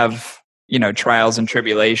that have, trials and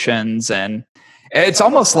tribulations. And it's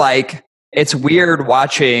almost like it's weird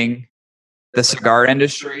watching the cigar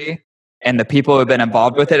industry and the people who have been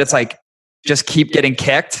involved with it. It's like, just keep getting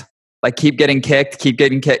kicked. Like, keep getting kicked, keep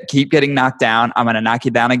getting knocked down. I'm going to knock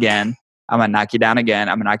you down again. I'm going to knock you down again.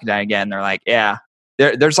 I'm going to knock you down again. They're like, yeah,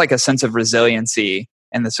 there's like a sense of resiliency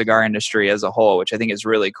in the cigar industry as a whole, which I think is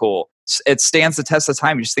really cool. It stands the test of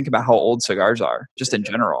time. You just think about how old cigars are, just in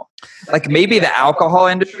general. Like maybe the alcohol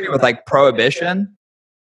industry with like prohibition,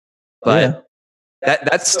 but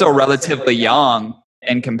that's still relatively young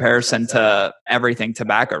in comparison to everything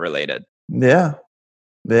tobacco related. Yeah.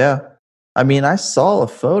 I mean, I saw a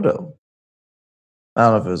photo. I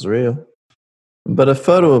don't know if it was real, but a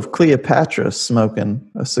photo of Cleopatra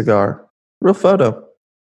smoking a cigar. Real photo.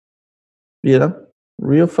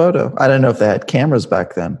 Real photo. I don't know if they had cameras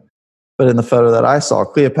back then, but in the photo that I saw,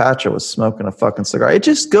 Cleopatra was smoking a fucking cigar. It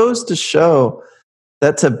just goes to show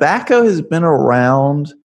that tobacco has been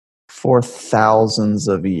around for thousands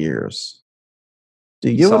of years. Do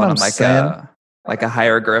you get what I'm saying? Like a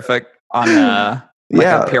hieroglyphic on a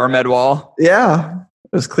pyramid wall. Yeah.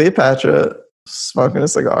 It was Cleopatra smoking a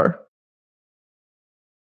cigar.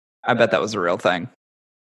 I bet that was a real thing.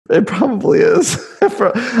 It probably is.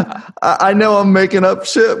 I know I'm making up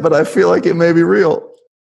shit, but I feel like it may be real.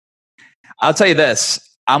 I'll tell you this.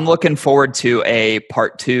 I'm looking forward to a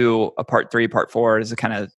part 2, a part 3, part 4, as I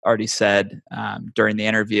kind of already said during the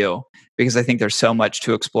interview, because I think there's so much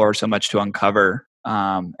to explore, so much to uncover.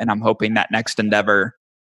 And I'm hoping that next endeavor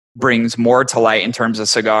brings more to light in terms of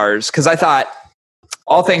cigars. Because I thought,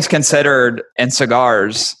 all things considered, in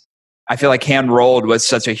cigars, I feel like Hand Rolled was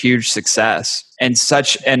such a huge success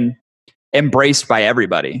and embraced by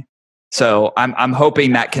everybody. So I'm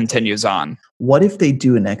hoping that continues on. What if they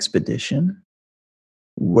do an expedition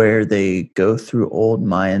where they go through old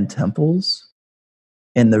Mayan temples,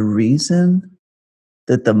 and the reason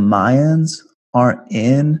that the Mayans aren't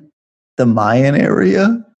in the Mayan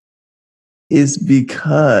area is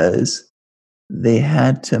because they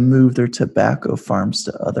had to move their tobacco farms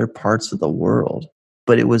to other parts of the world,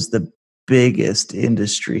 but it was the biggest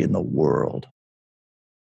industry in the world.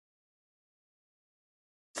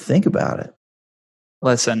 Think about it.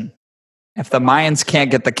 Listen, if the Mayans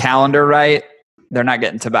can't get the calendar right, they're not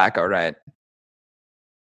getting tobacco right.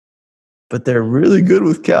 But they're really good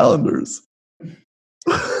with calendars.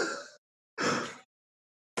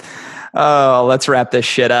 Oh, let's wrap this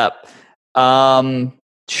shit up.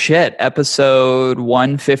 episode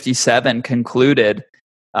 157 concluded.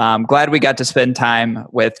 Glad we got to spend time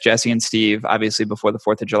with Jesse and Steve, obviously before the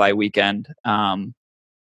 4th of July weekend. I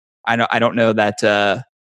don't know that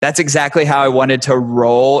that's exactly how I wanted to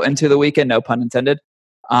roll into the weekend, no pun intended.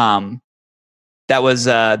 That was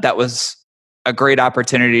a great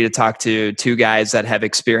opportunity to talk to two guys that have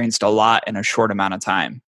experienced a lot in a short amount of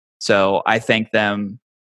time. So I thank them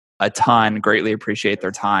a ton, greatly appreciate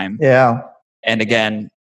their time. Yeah. And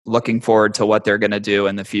again, looking forward to what they're going to do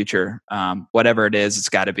in the future. Whatever it is, it's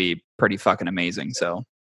got to be pretty fucking amazing. So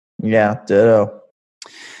yeah, ditto.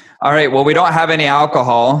 All right. Well, we don't have any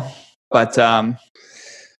alcohol, but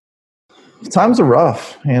times are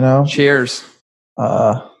rough, you know. Cheers.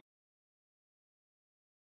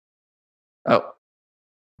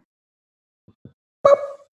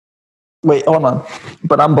 Wait, hold on.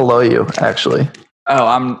 But I'm below you, actually.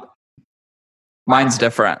 Oh, mine's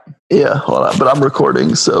different. Yeah, hold on. But I'm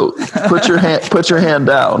recording, so put your hand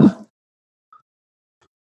down.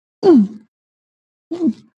 There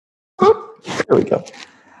we go.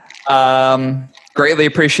 Greatly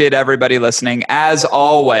appreciate everybody listening. As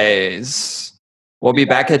always, we'll be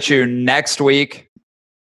back at you next week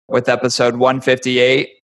with episode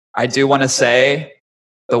 158. I do want to say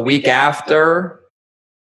the week after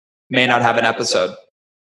may not have an episode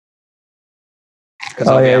because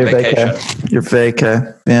I'll be on vacation. You're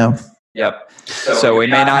vacay. Yeah. Yep. So we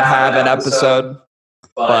may not have an episode,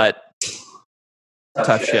 but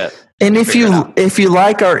tough shit. And if you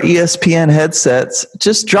like our ESPN headsets,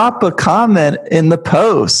 just drop a comment in the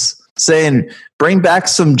post saying, "Bring back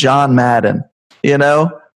some John Madden." You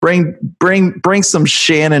know, bring some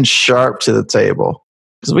Shannon Sharp to the table,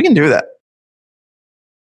 because we can do that.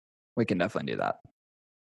 We can definitely do that.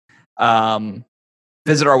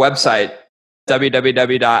 Visit our website,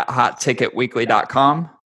 www.hotticketweekly.com,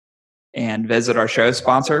 and visit our show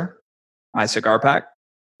sponsor, My Cigar Pack,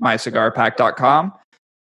 mycigarpack.com.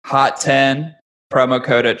 Hot 10 promo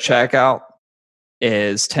code at checkout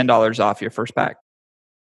is $10 off your first pack.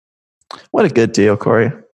 What a good deal,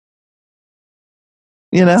 Corey.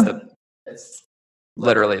 You know, it's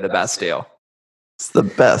literally the best deal. It's the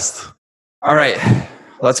best. All right,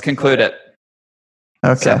 let's conclude it.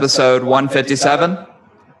 Okay. It's episode 157.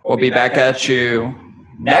 We'll be back at you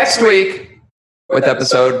next week with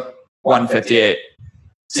episode 158.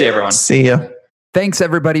 See you, everyone. See ya. Thanks,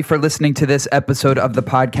 everybody, for listening to this episode of the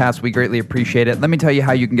podcast. We greatly appreciate it. Let me tell you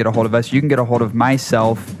how you can get a hold of us. You can get a hold of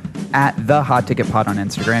myself at the Hot Ticket Pod on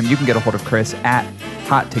Instagram. You can get a hold of Chris at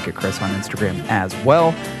Hot Ticket Chris on Instagram as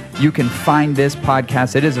well. You can find this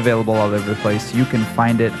podcast. It is available all over the place. You can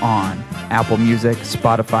find it on Apple Music,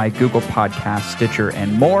 Spotify, Google Podcasts, Stitcher,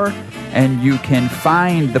 and more. And you can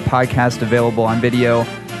find the podcast available on video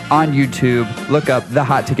on YouTube. Look up The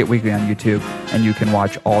Hot Ticket Weekly on YouTube, and you can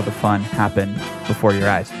watch all the fun happen before your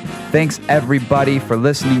eyes. Thanks, everybody, for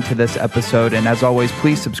listening to this episode. And as always,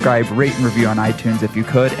 please subscribe, rate, and review on iTunes if you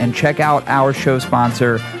could. And check out our show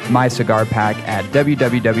sponsor, My Cigar Pack, at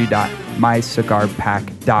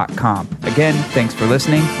www.mycigarpack.com. Again, thanks for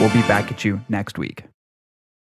listening. We'll be back at you next week.